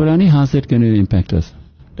 Coronavirus, Jabulani, how's that going to impact us?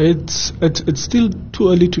 It's still too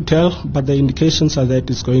early to tell, but the indications are that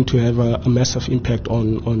it's going to have a massive impact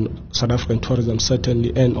on South African tourism,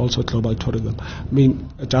 certainly, and also global tourism. I mean,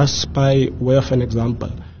 just by way of an example,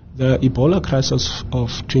 the Ebola crisis of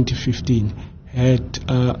 2015 had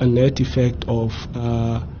a net effect of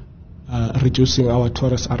reducing our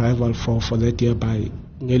tourist arrival for that year by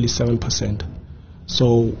nearly 7%.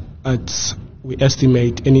 So we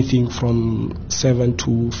estimate anything from 7 to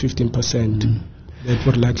 15%. That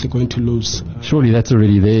we're likely going to lose. Surely that's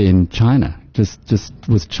already there in China. Just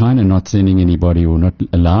with China not sending anybody or not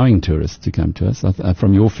allowing tourists to come to us.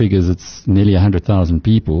 From your figures, it's nearly 100,000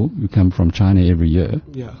 people who come from China every year.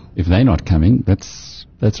 Yeah. If they're not coming, that's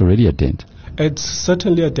already a dent. It's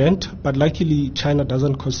certainly a dent, but luckily China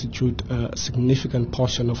doesn't constitute a significant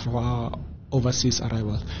portion of our overseas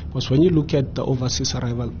arrivals. Because when you look at the overseas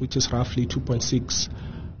arrival, which is roughly 2.6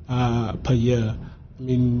 per year, I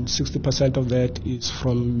mean, 60% of that is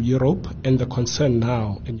from Europe, and the concern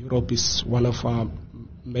now, and Europe is one of our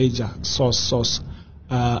major source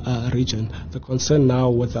region. The concern now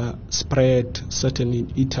with the spread, certainly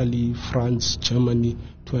in Italy, France, Germany,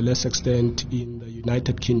 to a less extent in the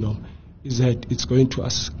United Kingdom, is that it's going to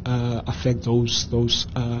affect those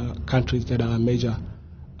countries that are a major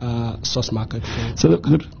source market for. So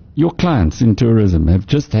your clients in tourism have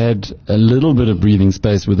just had a little bit of breathing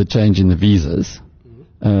space with a change in the visas.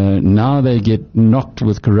 Now they get knocked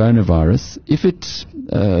with coronavirus.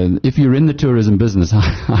 If you're in the tourism business,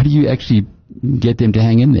 how do you actually get them to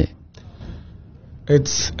hang in there?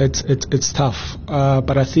 It's tough,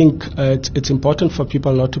 but I think it's important for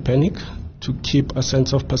people not to panic, to keep a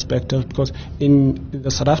sense of perspective, because in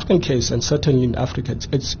the South African case, and certainly in Africa,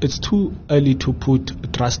 it's too early to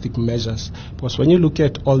put drastic measures, because when you look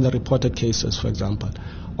at all the reported cases, for example,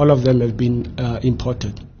 all of them have been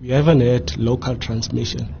imported. We haven't had local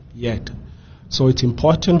transmission yet. So it's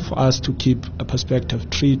important for us to keep a perspective,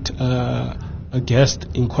 treat a guest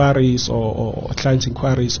inquiries or client's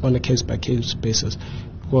inquiries on a case-by-case basis,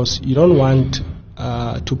 because you don't want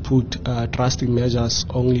to put drastic measures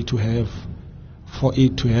only to have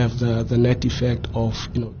the net effect of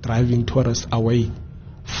driving tourists away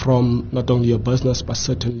from not only your business but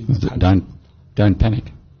certainly the country. Don't panic.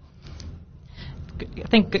 I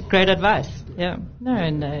think great advice. Yeah. No,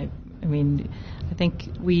 and I mean, I think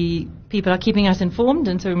people are keeping us informed,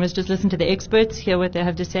 and so we must just listen to the experts, hear what they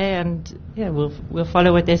have to say, and yeah, we'll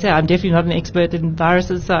follow what they say. I'm definitely not an expert in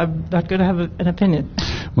viruses, so I'm not going to have an opinion.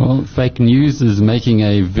 Well, fake news is making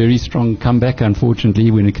a very strong comeback,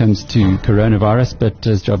 unfortunately, when it comes to coronavirus. But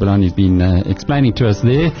as Jabulani's been explaining to us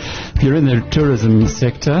there, if you're in the tourism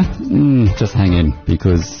sector, just hang in,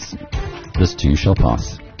 because this too shall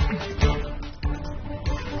pass.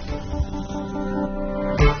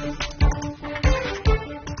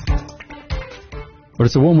 Well,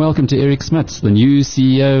 it's a warm welcome to Eric Smuts, the new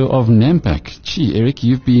CEO of Nampak. Gee, Eric,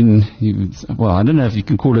 I don't know if you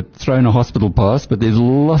can call it thrown a hospital pass, but there's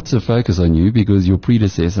lots of focus on you because your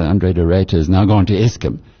predecessor, Andre de Ruyter, has now gone to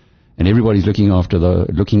Eskom, and everybody's looking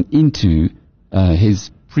into his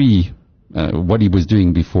what he was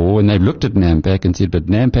doing before, and they've looked at Nampak and said, but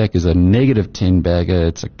Nampak is a negative 10 bagger,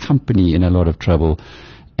 it's a company in a lot of trouble,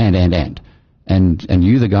 and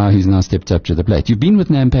you're the guy who's now stepped up to the plate. You've been with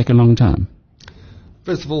Nampak a long time.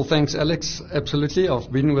 First of all, thanks, Alex. Absolutely.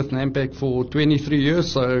 I've been with Nampak for 23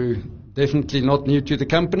 years, so definitely not new to the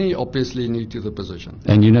company, obviously new to the position.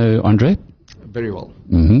 And you know Andre? Very well.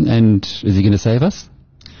 Mm-hmm. And is he going to save us?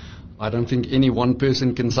 I don't think any one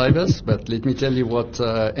person can save us, but let me tell you what,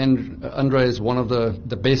 Andre is one of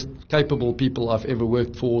the best capable people I've ever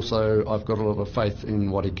worked for, so I've got a lot of faith in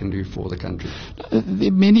what he can do for the country. There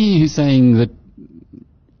are many who are saying that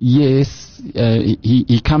yes,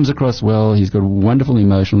 he comes across well, he's got wonderful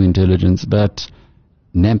emotional intelligence, but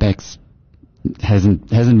Nampak hasn't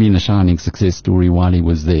been a shining success story while he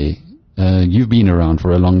was there. You've been around for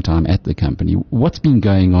a long time at the company. What's been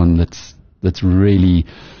going on that's really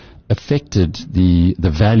affected the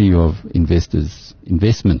value of investments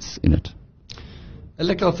in it?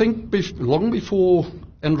 Alec, I think long before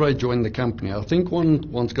Andre joined the company, I think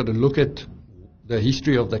one's got to look at the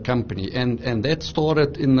history of the company, and that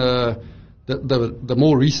started in the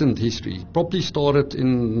more recent history. Probably started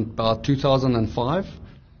in about 2005.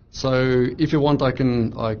 So if you want, I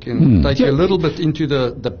can take you a little bit into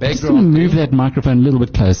the background. Just move that microphone a little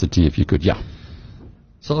bit closer to you, if you could. Yeah.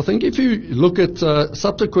 So I think if you look at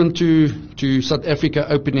subsequent to South Africa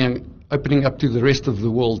opening up to the rest of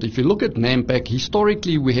the world, if you look at Nampak,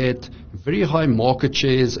 historically we had very high market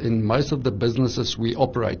shares in most of the businesses we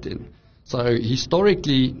operate in. So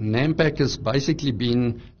historically, Nampak has basically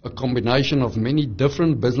been a combination of many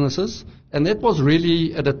different businesses, and that was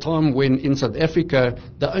really at a time when in South Africa,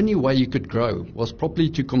 the only way you could grow was probably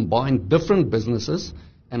to combine different businesses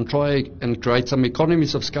and try and create some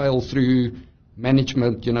economies of scale through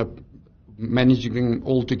management, managing them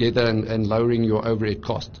all together and lowering your overhead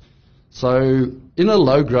cost. So in a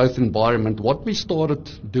low growth environment, what we started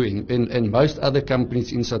doing, and most other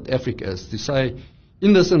companies in South Africa, is to say,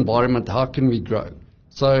 in this environment, how can we grow?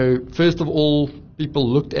 So first of all, people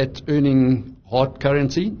looked at earning hard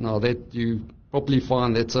currency. Now that you probably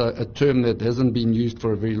find that's a term that hasn't been used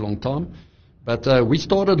for a very long time. But we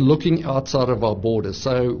started looking outside of our borders.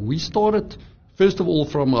 So we started, first of all,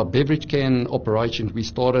 from our beverage can operations, we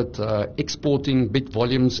started exporting big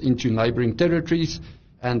volumes into neighboring territories.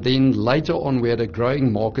 And then later on, we had a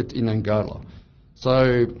growing market in Angola.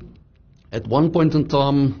 So at one point in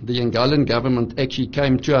time, the Angolan government actually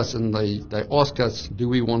came to us and they asked us, do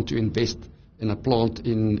we want to invest in a plant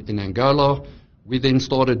in Angola? We then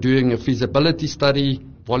started doing a feasibility study.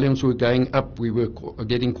 Volumes were going up. We were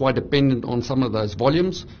getting quite dependent on some of those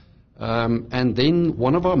volumes. And then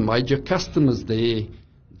one of our major customers there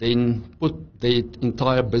then put their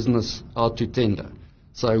entire business out to tender.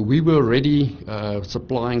 So we were already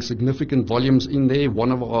supplying significant volumes in there.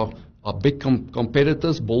 One of our big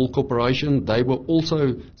competitors, Ball Corporation, they were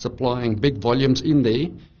also supplying big volumes in there.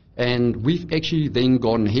 And we've actually then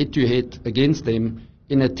gone head-to-head against them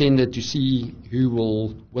in a tender to see who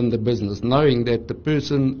will win the business, knowing that the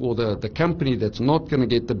person or the company that's not going to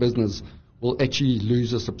get the business will actually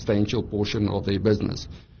lose a substantial portion of their business.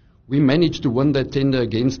 We managed to win that tender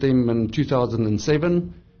against them in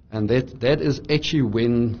 2007. And that is actually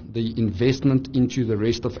when the investment into the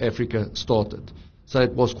rest of Africa started. So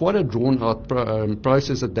it was quite a drawn-out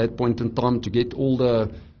process at that point in time to get all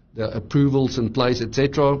the approvals in place,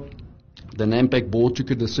 etc. The Nampak board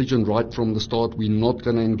took a decision right from the start. We're not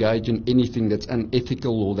going to engage in anything that's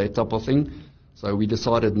unethical or that type of thing. So we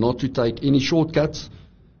decided not to take any shortcuts,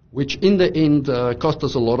 which in the end cost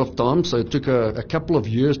us a lot of time. So it took a couple of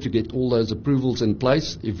years to get all those approvals in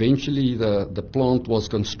place. Eventually, the plant was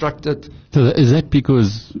constructed. So is that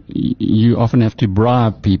because you often have to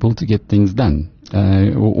bribe people to get things done,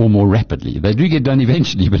 or more rapidly? They do get done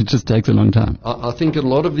eventually, but it just takes a long time. I think in a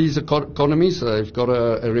lot of these economies, they've got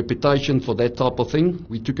a reputation for that type of thing.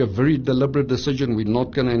 We took a very deliberate decision. We're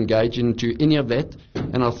not going to engage into any of that.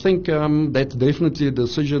 And I think that's definitely a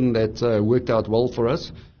decision that worked out well for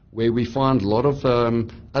us, where we find a lot of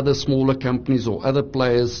other smaller companies or other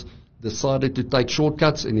players decided to take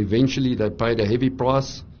shortcuts, and eventually they paid a heavy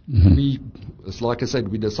price. Mm-hmm. Like I said,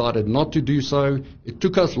 we decided not to do so. It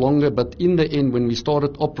took us longer, but in the end, when we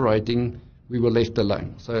started operating, we were left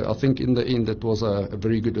alone. So I think in the end, it was a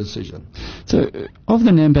very good decision. So of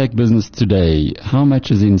the Nampak business today, how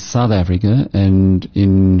much is in South Africa and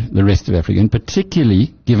in the rest of Africa, and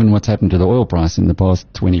particularly given what's happened to the oil price in the past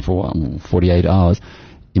 48 hours,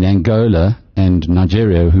 in Angola and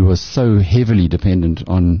Nigeria, who was so heavily dependent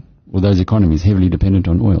on, or those economies heavily dependent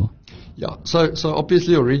on oil? Yeah, so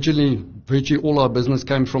obviously originally virtually all our business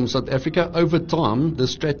came from South Africa. Over time, the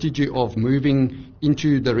strategy of moving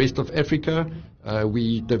into the rest of Africa,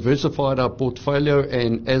 we diversified our portfolio,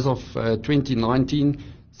 and as of 2019,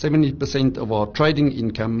 70% of our trading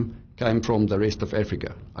income came from the rest of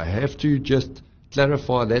Africa. I have to just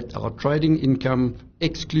clarify that our trading income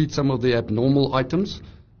excludes some of the abnormal items.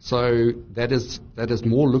 So that is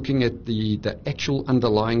more looking at the actual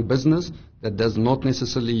underlying business. That does not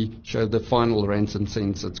necessarily show the final rands and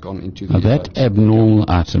cents that's gone into the... That abnormal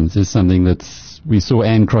items is something we saw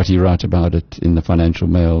Anne Crotty write about it in the Financial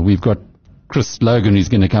Mail. We've got Chris Logan, who's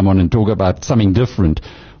going to come on and talk about something different,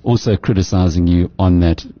 also criticizing you on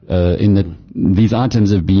that, in that these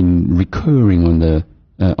items have been recurring on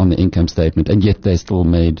the income statement, and yet they're still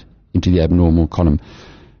made into the abnormal column.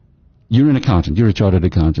 You're an accountant. You're a chartered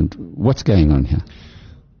accountant. What's going on here?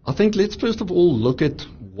 I think let's first of all look at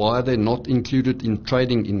why they're not included in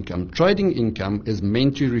trading income. Trading income is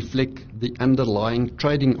meant to reflect the underlying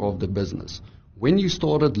trading of the business. When you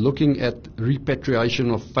started looking at repatriation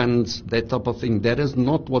of funds, that type of thing, that is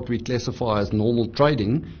not what we classify as normal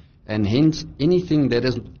trading, and hence anything that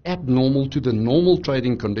is abnormal to the normal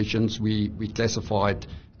trading conditions, we classify it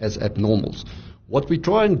as abnormals. What we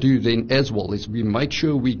try and do then as well is we make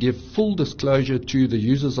sure we give full disclosure to the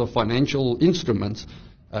users of financial instruments.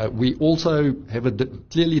 We also have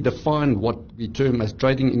clearly defined what we term as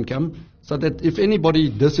trading income, so that if anybody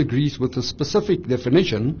disagrees with a specific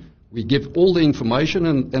definition, we give all the information,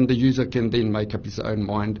 and the user can then make up his own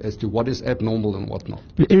mind as to what is abnormal and what not.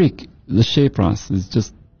 But Eric, the share price is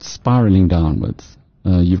just spiraling downwards.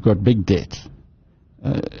 You've got big debt.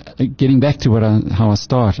 Getting back to how I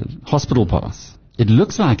started, hospital pass. It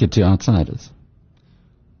looks like it to outsiders.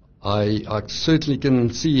 I certainly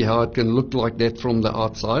can see how it can look like that from the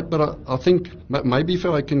outside, but I think maybe if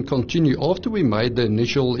I can continue, after we made the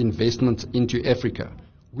initial investment into Africa,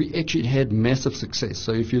 we actually had massive success.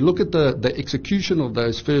 So if you look at the execution of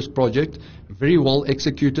those first projects, very well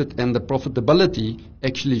executed, and the profitability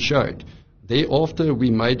actually showed. Thereafter,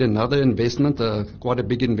 we made another investment, quite a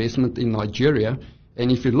big investment in Nigeria,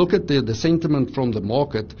 and if you look at the sentiment from the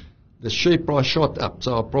market, the share price shot up.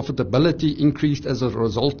 So our profitability increased as a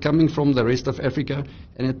result coming from the rest of Africa.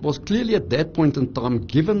 And it was clearly at that point in time,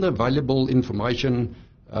 given the available information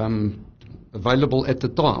available at the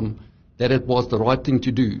time, that it was the right thing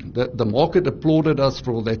to do. The market applauded us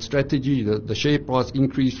for that strategy. The share price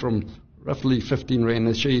increased from roughly 15 Rand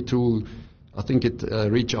a share to, I think it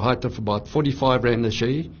reached a height of about 45 Rand a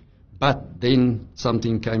share. But then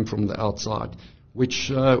something came from the outside,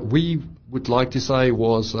 which we would like to say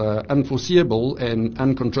was unforeseeable and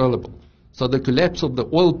uncontrollable. So the collapse of the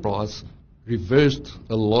oil price reversed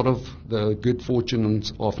a lot of the good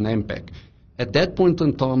fortunes of Nampak. At that point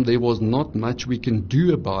in time, there was not much we can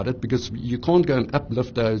do about it because you can't go and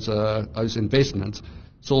uplift those investments.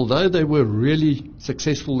 So although they were really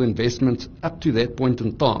successful investments up to that point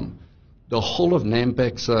in time, the whole of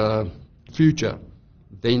Nampak's future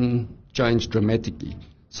then changed dramatically.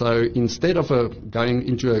 So instead of going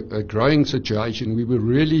into a growing situation, we were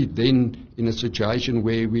really then in a situation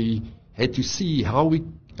where we had to see how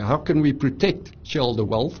can we protect shareholder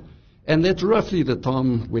wealth. And that's roughly the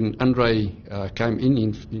time when Andre came in.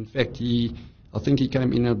 In fact, I think he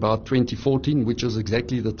came in about 2014, which is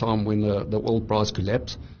exactly the time when the oil price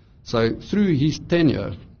collapsed. So through his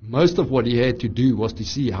tenure, most of what he had to do was to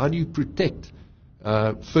see how do you protect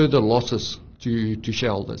further losses to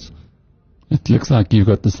shareholders. It looks like you've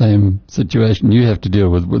got the same situation you have to deal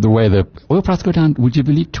with the way the oil price go down. Would you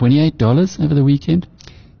believe $28 over the weekend?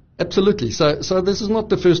 Absolutely. So this is not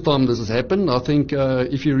the first time this has happened. I think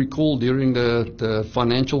if you recall, during the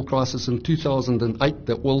financial crisis in 2008,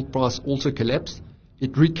 the oil price also collapsed.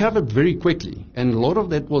 It recovered very quickly, and a lot of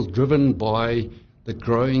that was driven by the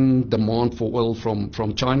growing demand for oil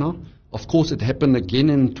from China. Of course, it happened again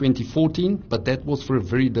in 2014, but that was for a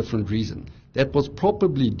very different reason. That was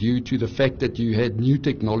probably due to the fact that you had new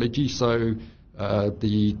technology. So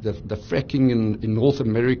the fracking in North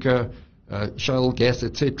America, shale gas,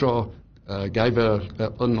 etc., gave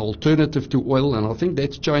an alternative to oil, and I think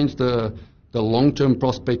that's changed the long-term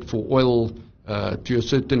prospect for oil to a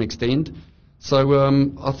certain extent.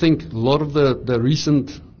 So I think a lot of the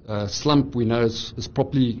recent slump we know is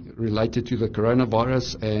probably related to the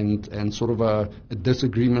coronavirus and sort of a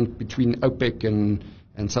disagreement between OPEC and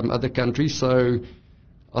some other countries. So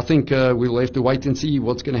I think we'll have to wait and see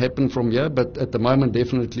what's going to happen from here. But at the moment,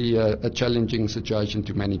 definitely a challenging situation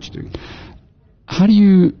to manage through. How do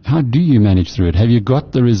you manage through it? Have you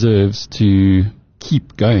got the reserves to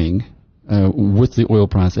keep going with the oil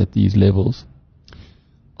price at these levels?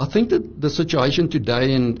 I think that the situation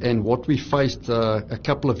today and what we faced a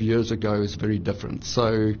couple of years ago is very different.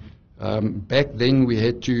 So back then we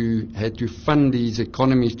had to fund these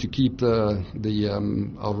economies to keep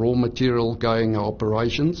our raw material going, our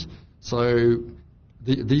operations. So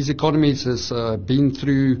these economies has been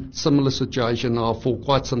through similar situation now for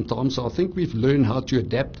quite some time. So I think we've learned how to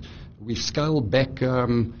adapt. We've scaled back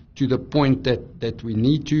to the point that we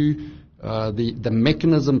need to. The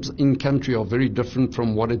mechanisms in country are very different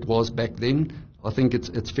from what it was back then. I think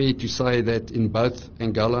it's fair to say that in both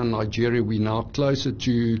Angola and Nigeria we're now closer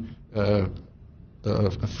to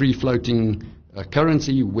a free-floating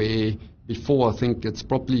currency, where before I think it's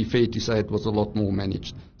probably fair to say it was a lot more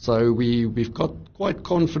managed. So we've got quite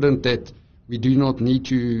confident that we do not need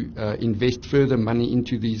to invest further money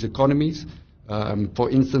into these economies. For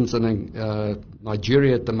instance, in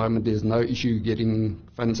Nigeria at the moment, there's no issue getting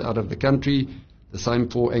funds out of the country. The same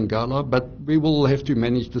for Angola, but we will have to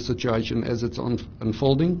manage the situation as it's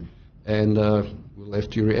unfolding, and we'll have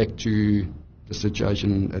to react to the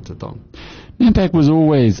situation at the time. Nampak was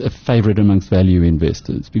always a favorite amongst value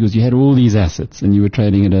investors because you had all these assets and you were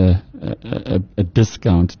trading at a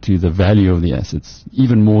discount to the value of the assets,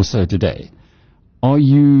 even more so today. Are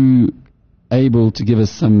you able to give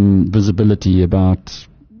us some visibility about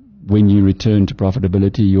when you return to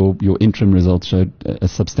profitability? Your interim results showed a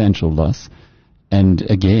substantial loss. And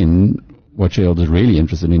again, what shareholders are really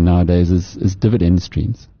interested in nowadays is dividend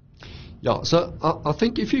streams. Yeah, so I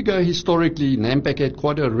think if you go historically, Nampak had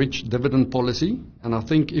quite a rich dividend policy. And I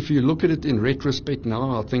think if you look at it in retrospect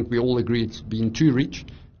now, I think we all agree it's been too rich.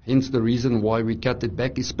 Hence the reason why we cut it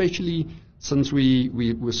back, especially since we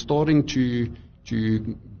were starting to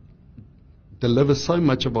deliver so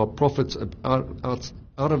much of our profits out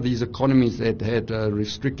of these economies that had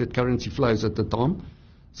restricted currency flows at the time.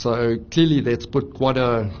 So clearly that's put quite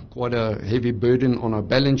a heavy burden on our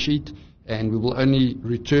balance sheet, and we will only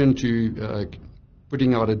return to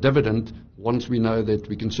putting out a dividend once we know that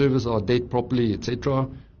we can service our debt properly, etc.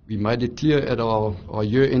 We made it clear at our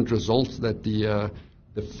year-end results that the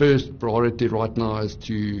first priority right now is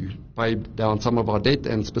to pay down some of our debt,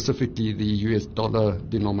 and specifically the US dollar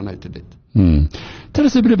denominated debt. Tell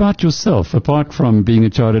us a bit about yourself. Apart from being a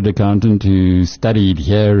chartered accountant who studied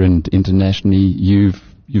here and internationally,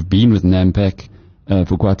 you've been with Nampak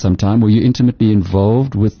for quite some time. Were you intimately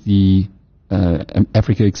involved with the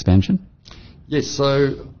Africa expansion? Yes,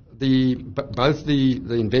 so both the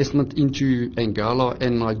investment into Angola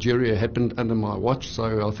and Nigeria happened under my watch,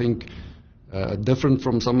 so I think different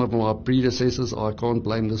from some of my predecessors, I can't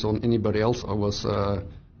blame this on anybody else. I was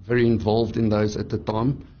very involved in those at the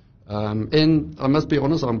time. And I must be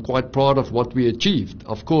honest, I'm quite proud of what we achieved.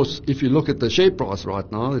 Of course, if you look at the share price right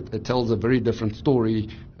now, it tells a very different story,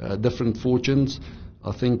 different fortunes.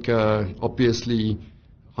 I think obviously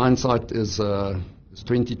hindsight is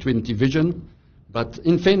 20/20 vision. But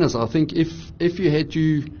in fairness, I think if you had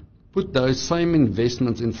to put those same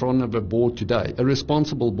investments in front of a board today, a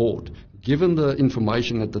responsible board, given the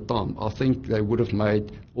information at the time, I think they would have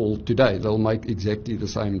made, or today, they'll make exactly the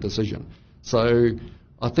same decision. So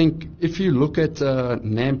I think if you look at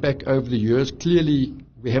Nampak over the years, clearly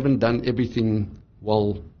we haven't done everything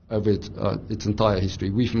well over its entire history.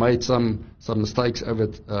 We've made some mistakes over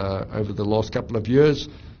the last couple of years.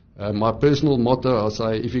 My personal motto, I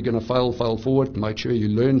say, if you're going to fail forward, make sure you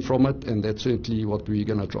learn from it, and that's certainly what we're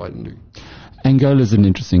going to try and do. Angola is an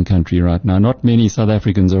interesting country right now. Not many South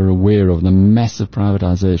Africans are aware of the massive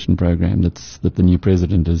privatization program that the new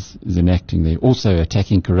president is enacting there. Also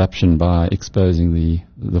attacking corruption by exposing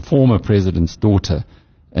the former president's daughter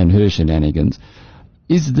and her shenanigans.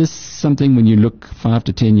 Is this something, when you look 5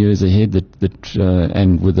 to 10 years ahead, that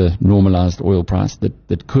and with a normalized oil price,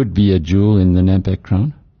 that could be a jewel in the Nampak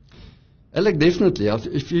crown? Alec, definitely.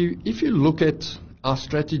 If you look at our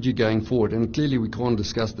strategy going forward, and clearly we can't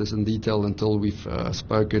discuss this in detail until we've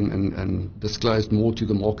spoken and disclosed more to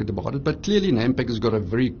the market about it, but clearly Nampak has got a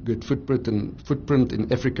very good footprint in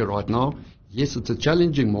Africa right now. Yes, it's a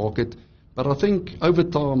challenging market, but I think over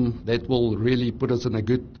time that will really put us in a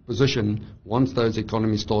good position once those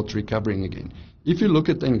economies start recovering again. If you look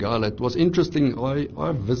at Angola, it was interesting.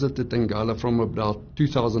 I visited Angola from about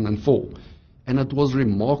 2004. And it was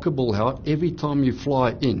remarkable how every time you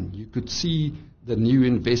fly in, you could see the new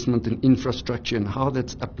investment in infrastructure and how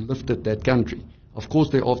that's uplifted that country. Of course,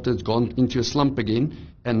 thereafter it's gone into a slump again.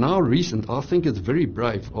 And now I think it's very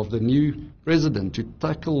brave of the new president to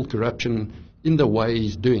tackle corruption in the way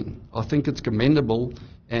he's doing. I think it's commendable,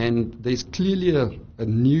 and there's clearly a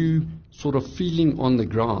new sort of feeling on the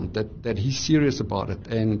ground that he's serious about it.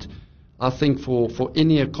 And I think for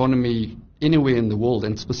any economy anywhere in the world,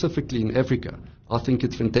 and specifically in Africa, I think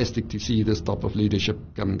it's fantastic to see this type of leadership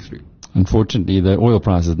coming through. Unfortunately, the oil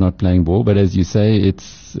price is not playing ball, but as you say,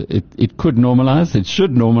 it could normalize. It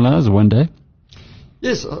should normalize one day.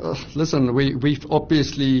 Yes, listen, we've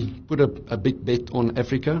obviously put a big bet on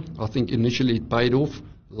Africa. I think initially it paid off.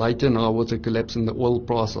 Later now with the collapse in the oil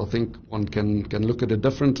price, I think one can look at it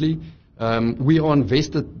differently. We are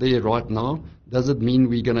invested there right now. Does it mean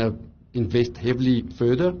we're going to invest heavily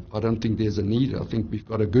further? I don't think there's a need. I think we've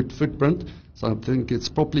got a good footprint. So I think it's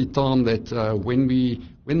probably time that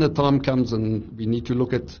when the time comes and we need to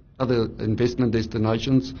look at other investment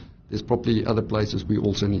destinations, there's probably other places we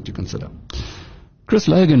also need to consider. Chris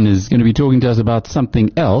Logan is going to be talking to us about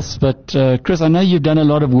something else, but Chris, I know you've done a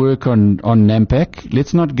lot of work on Nampak.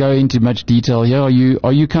 Let's not go into much detail here.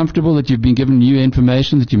 Are you comfortable that you've been given new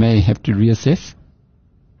information that you may have to reassess?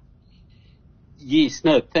 Yes,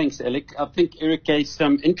 no, thanks, Alec. I think Eric gave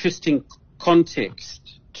some interesting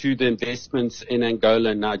context to the investments in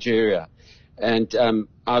Angola and Nigeria. And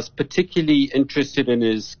I was particularly interested in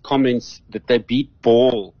his comments that they beat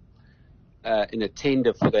Ball in a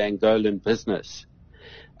tender for the Angolan business.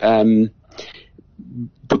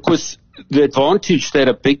 Because the advantage that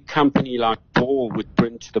a big company like Ball would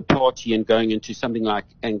bring to the party in going into something like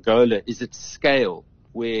Angola is its scale,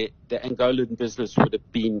 where the Angolan business would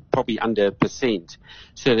have been probably under 1%.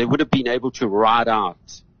 So they would have been able to ride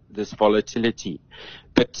out this volatility.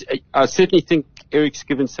 But I certainly think Eric's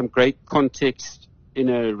given some great context in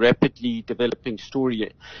a rapidly developing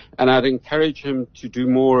story, and I'd encourage him to do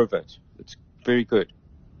more of it. It's very good.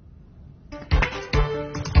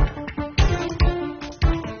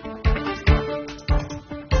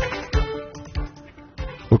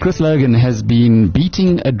 Well, Chris Logan has been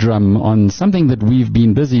beating a drum on something that we've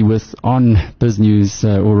been busy with on BizNews,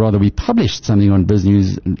 or rather we published something on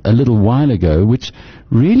BizNews a little while ago, which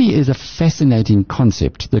really is a fascinating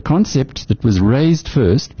concept. The concept that was raised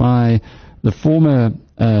first by the former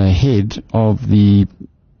head of a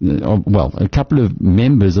couple of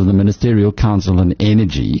members of the Ministerial Council on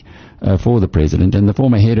Energy for the President, and the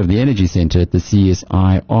former head of the Energy Centre at the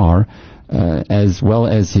CSIR, as well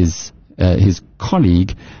as his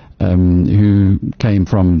colleague who came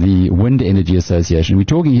from the Wind Energy Association. We're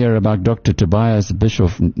talking here about Dr. Tobias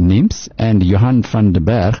Bischoff-Nemps and Johan van den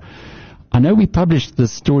Berg. I know we published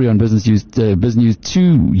this story on BizNews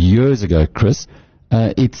 2 years ago, Chris.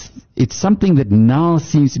 It's something that now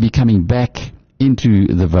seems to be coming back into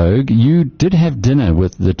the vogue. You did have dinner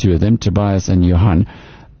with the two of them, Tobias and Johan.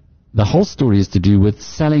 The whole story is to do with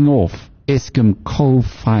selling off Eskom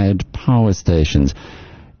coal-fired power stations.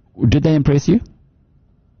 Did they impress you?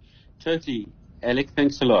 Totally, Alec.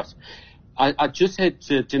 Thanks a lot. I just had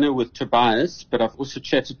dinner with Tobias, but I've also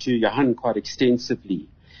chatted to Johan quite extensively.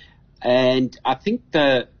 And I think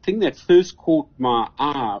the thing that first caught my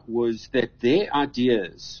eye was that their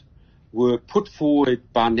ideas were put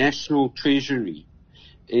forward by National Treasury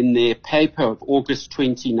in their paper of August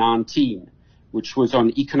 2019, which was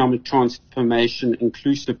on economic transformation,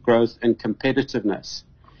 inclusive growth, and competitiveness.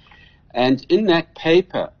 And in that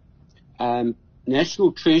paper,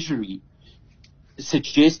 National Treasury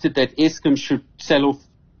suggested that Eskom should sell off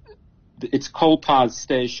its coal-powered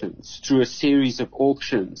stations through a series of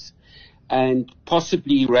auctions and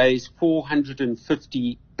possibly raise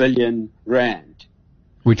 450 billion rand.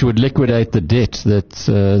 Which would liquidate the debt that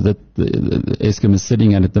Eskom is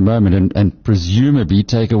sitting at the moment and presumably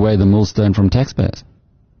take away the millstone from taxpayers.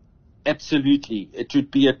 Absolutely. It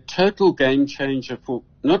would be a total game changer for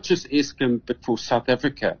not just Eskom, but for South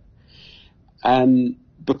Africa.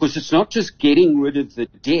 Because it's not just getting rid of the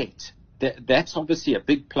debt. That's obviously a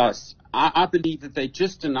big plus. I believe that they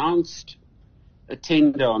just announced a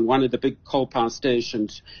tender on one of the big coal power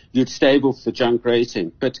stations. You'd stable the junk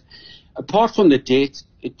rating. But apart from the debt,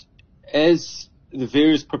 as the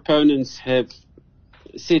various proponents have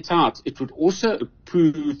set out, it would also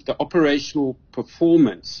improve the operational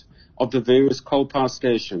performance of the various coal power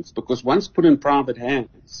stations, because once put in private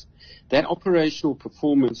hands, that operational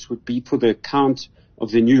performance would be for the account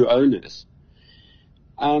of the new owners.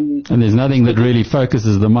 And there's nothing that really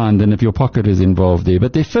focuses the mind than if your pocket is involved there.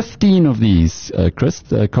 But there are 15 of these, Chris,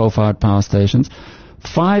 coal-fired power stations,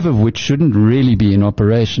 5 of which shouldn't really be in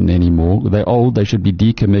operation anymore. They're old, they should be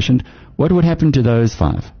decommissioned. What would happen to those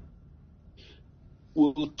 5?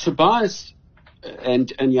 Well, Tobias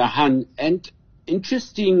and Johan, and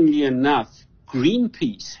interestingly enough,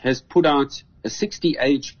 Greenpeace has put out a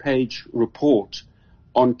 68-page report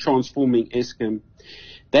on transforming Eskom.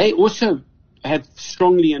 They also have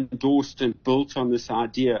strongly endorsed and built on this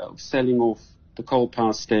idea of selling off the coal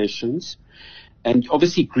power stations. And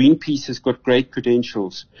obviously Greenpeace has got great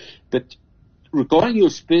credentials. But regarding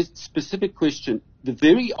your specific question, the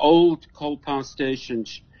very old coal power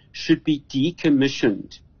stations should be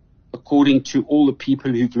decommissioned, according to all the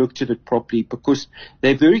people who've looked at it properly, because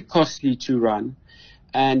they're very costly to run.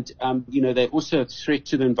 And, they're also a threat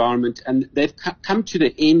to the environment, and they've come to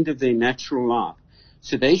the end of their natural life.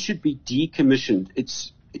 So they should be decommissioned.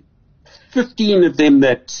 It's 15 of them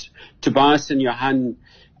that Tobias and Johan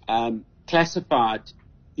classified,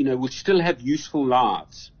 which still have useful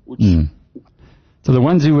lives. So the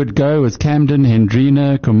ones who would go was Camden,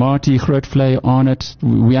 Hendrina, Komati, Grootvlei, Arnott.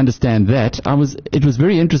 We understand that. It was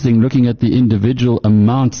very interesting looking at the individual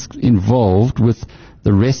amounts involved with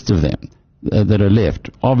the rest of them that are left.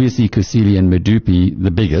 Obviously, Kusile and Medupi, the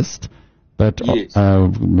biggest. But yes.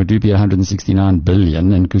 Medupi 169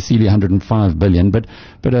 billion and Kusile 105 billion, but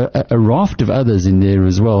a raft of others in there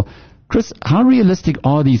as well. Chris, how realistic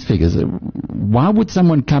are these figures? Why would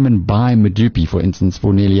someone come and buy Medupi, for instance,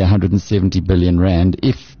 for nearly 170 billion rand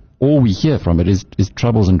if all we hear from it is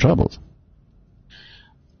troubles and troubles?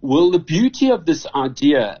 Well, the beauty of this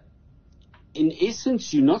idea, in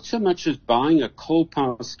essence, you're not so much as buying a coal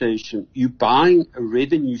power station, you're buying a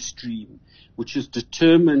revenue stream which is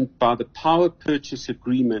determined by the power purchase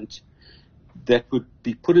agreement that would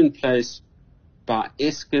be put in place by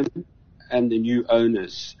Eskom and the new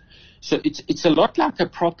owners. So it's a lot like a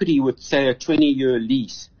property with, say, a 20-year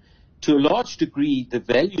lease. To a large degree, the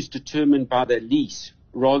value is determined by the lease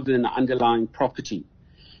rather than the underlying property.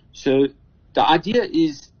 So the idea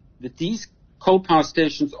is that these coal power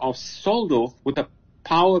stations are sold off with a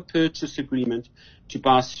power purchase agreement to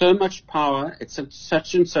buy so much power at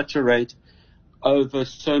such and such a rate over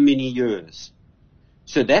so many years.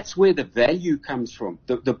 So that's where the value comes from,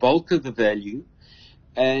 the bulk of the value.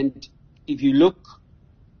 And if you look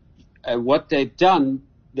at what they've done,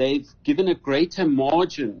 they've given a greater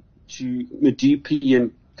margin to Medupi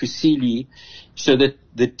and Kusile so that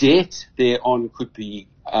the debt thereon could be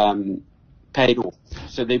paid off.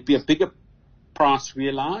 So there'd be a bigger price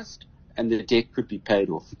realized and the debt could be paid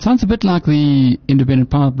off. It sounds a bit like the independent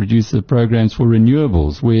power producer programs for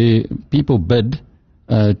renewables, where people bid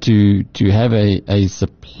to have a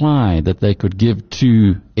supply that they could give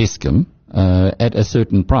to Eskom at a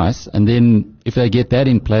certain price, and then if they get that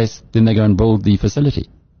in place, then they go and build the facility.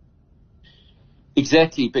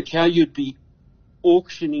 Exactly, but here you'd be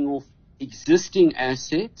auctioning off existing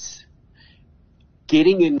assets,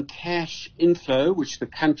 getting in cash inflow, which the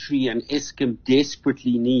country and Eskom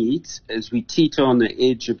desperately needs as we teeter on the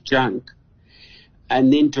edge of junk,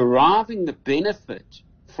 and then deriving the benefit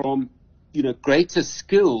from, greater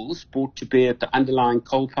skills brought to bear at the underlying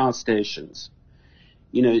coal power stations.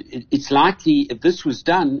 It's likely if this was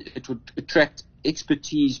done, it would attract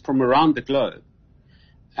expertise from around the globe.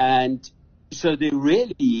 And so there are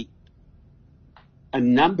really a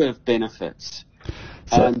number of benefits.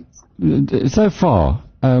 So far,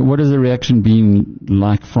 what has the reaction been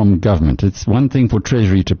like from government? It's one thing for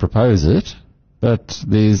Treasury to propose it, but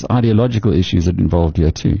there's ideological issues that are involved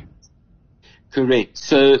here too. Correct.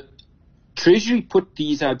 So Treasury put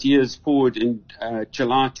these ideas forward in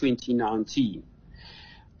July 2019.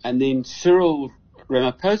 And then Cyril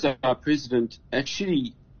Ramaphosa, our president,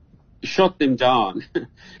 actually shot them down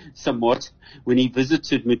somewhat when he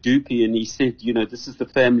visited Medupi, and he said, this is the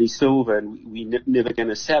family silver and we're never going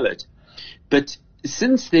to sell it. But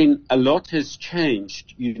since then, a lot has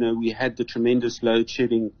changed. We had the tremendous load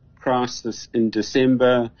shedding crisis in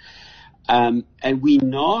December, and we're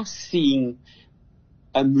now seeing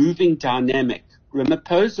a moving dynamic.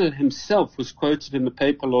 Ramaphosa himself was quoted in the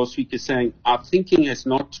paper last week as saying, our thinking has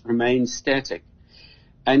not remained static.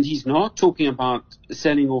 And he's not talking about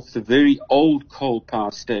selling off the very old coal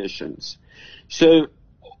power stations. So,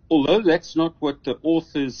 although that's not what the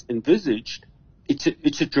authors envisaged, it's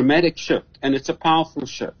a dramatic shift, and it's a powerful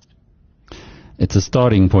shift. It's a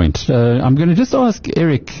starting point. I'm going to just ask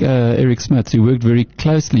Eric Smuts, who worked very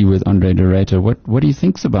closely with Andre de Ruyter, what he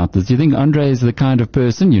thinks about this. Do you think Andre is the kind of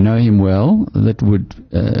person, you know him well, that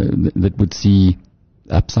would see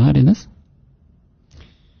upside in this?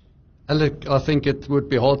 Alec, I think it would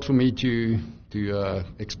be hard for me to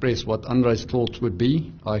express what Andre's thoughts would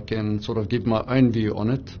be. I can sort of give my own view on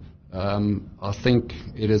it. I think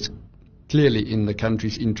it is clearly in the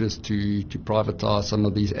country's interest to privatize some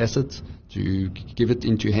of these assets, to give it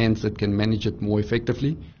into hands that can manage it more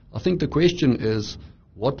effectively. I think the question is,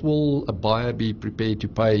 what will a buyer be prepared to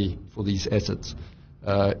pay for these assets?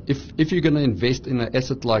 If you're going to invest in an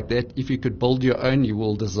asset like that, if you could build your own, you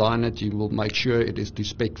will design it, you will make sure it is to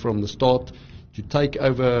spec from the start. To take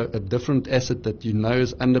over a different asset that you know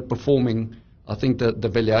is underperforming, I think that the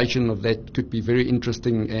valuation of that could be very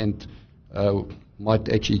interesting and might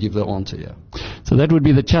actually give the answer here. So that would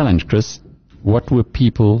be the challenge, Chris. What would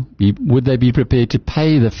would they be prepared to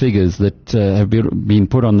pay the figures that have been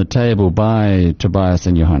put on the table by Tobias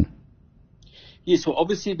and Johan? Yes, well,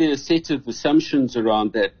 obviously there are a set of assumptions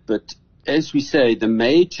around that, but as we say, the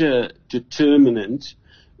major determinant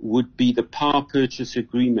would be the power purchase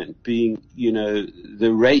agreement, being,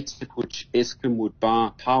 the rate at which Eskom would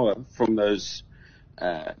buy power from those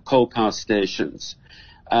coal power stations,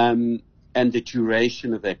 and the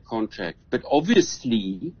duration of that contract. But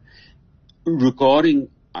obviously, regarding,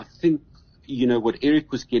 I think, what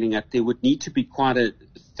Eric was getting at, there would need to be quite a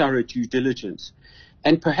thorough due diligence.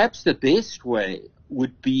 And perhaps the best way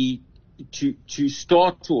would be to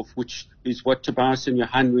start off, which is what Tobias and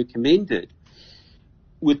Johan recommended,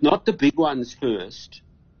 with not the big ones first,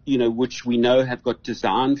 which we know have got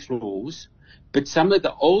design flaws, but some of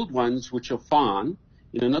the old ones which are fine,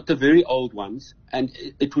 not the very old ones, and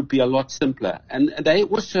it would be a lot simpler. And they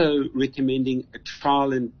also recommending a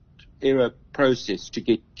trial and error process to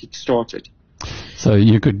get kick-started. So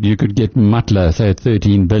you could get Matla, say, at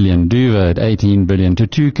 13 billion, Duva at 18 billion,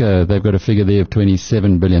 Tutuka, they've got a figure there of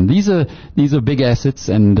 27 billion. These are big assets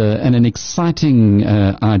and an exciting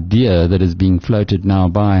idea that is being floated now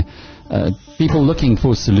by people looking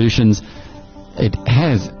for solutions. It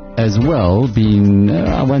has as well been,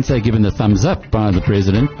 I won't say given the thumbs up by the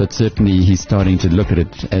president, but certainly he's starting to look at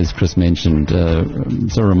it, as Chris mentioned.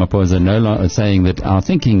 Cyril Ramaphosa saying that our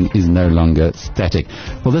thinking is no longer static.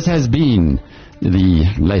 Well, this has been the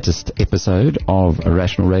latest episode of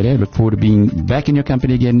Rational Radio. Look forward to being back in your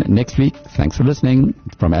company again next week. Thanks for listening.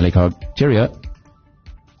 From Alec Hogg. Cheerio.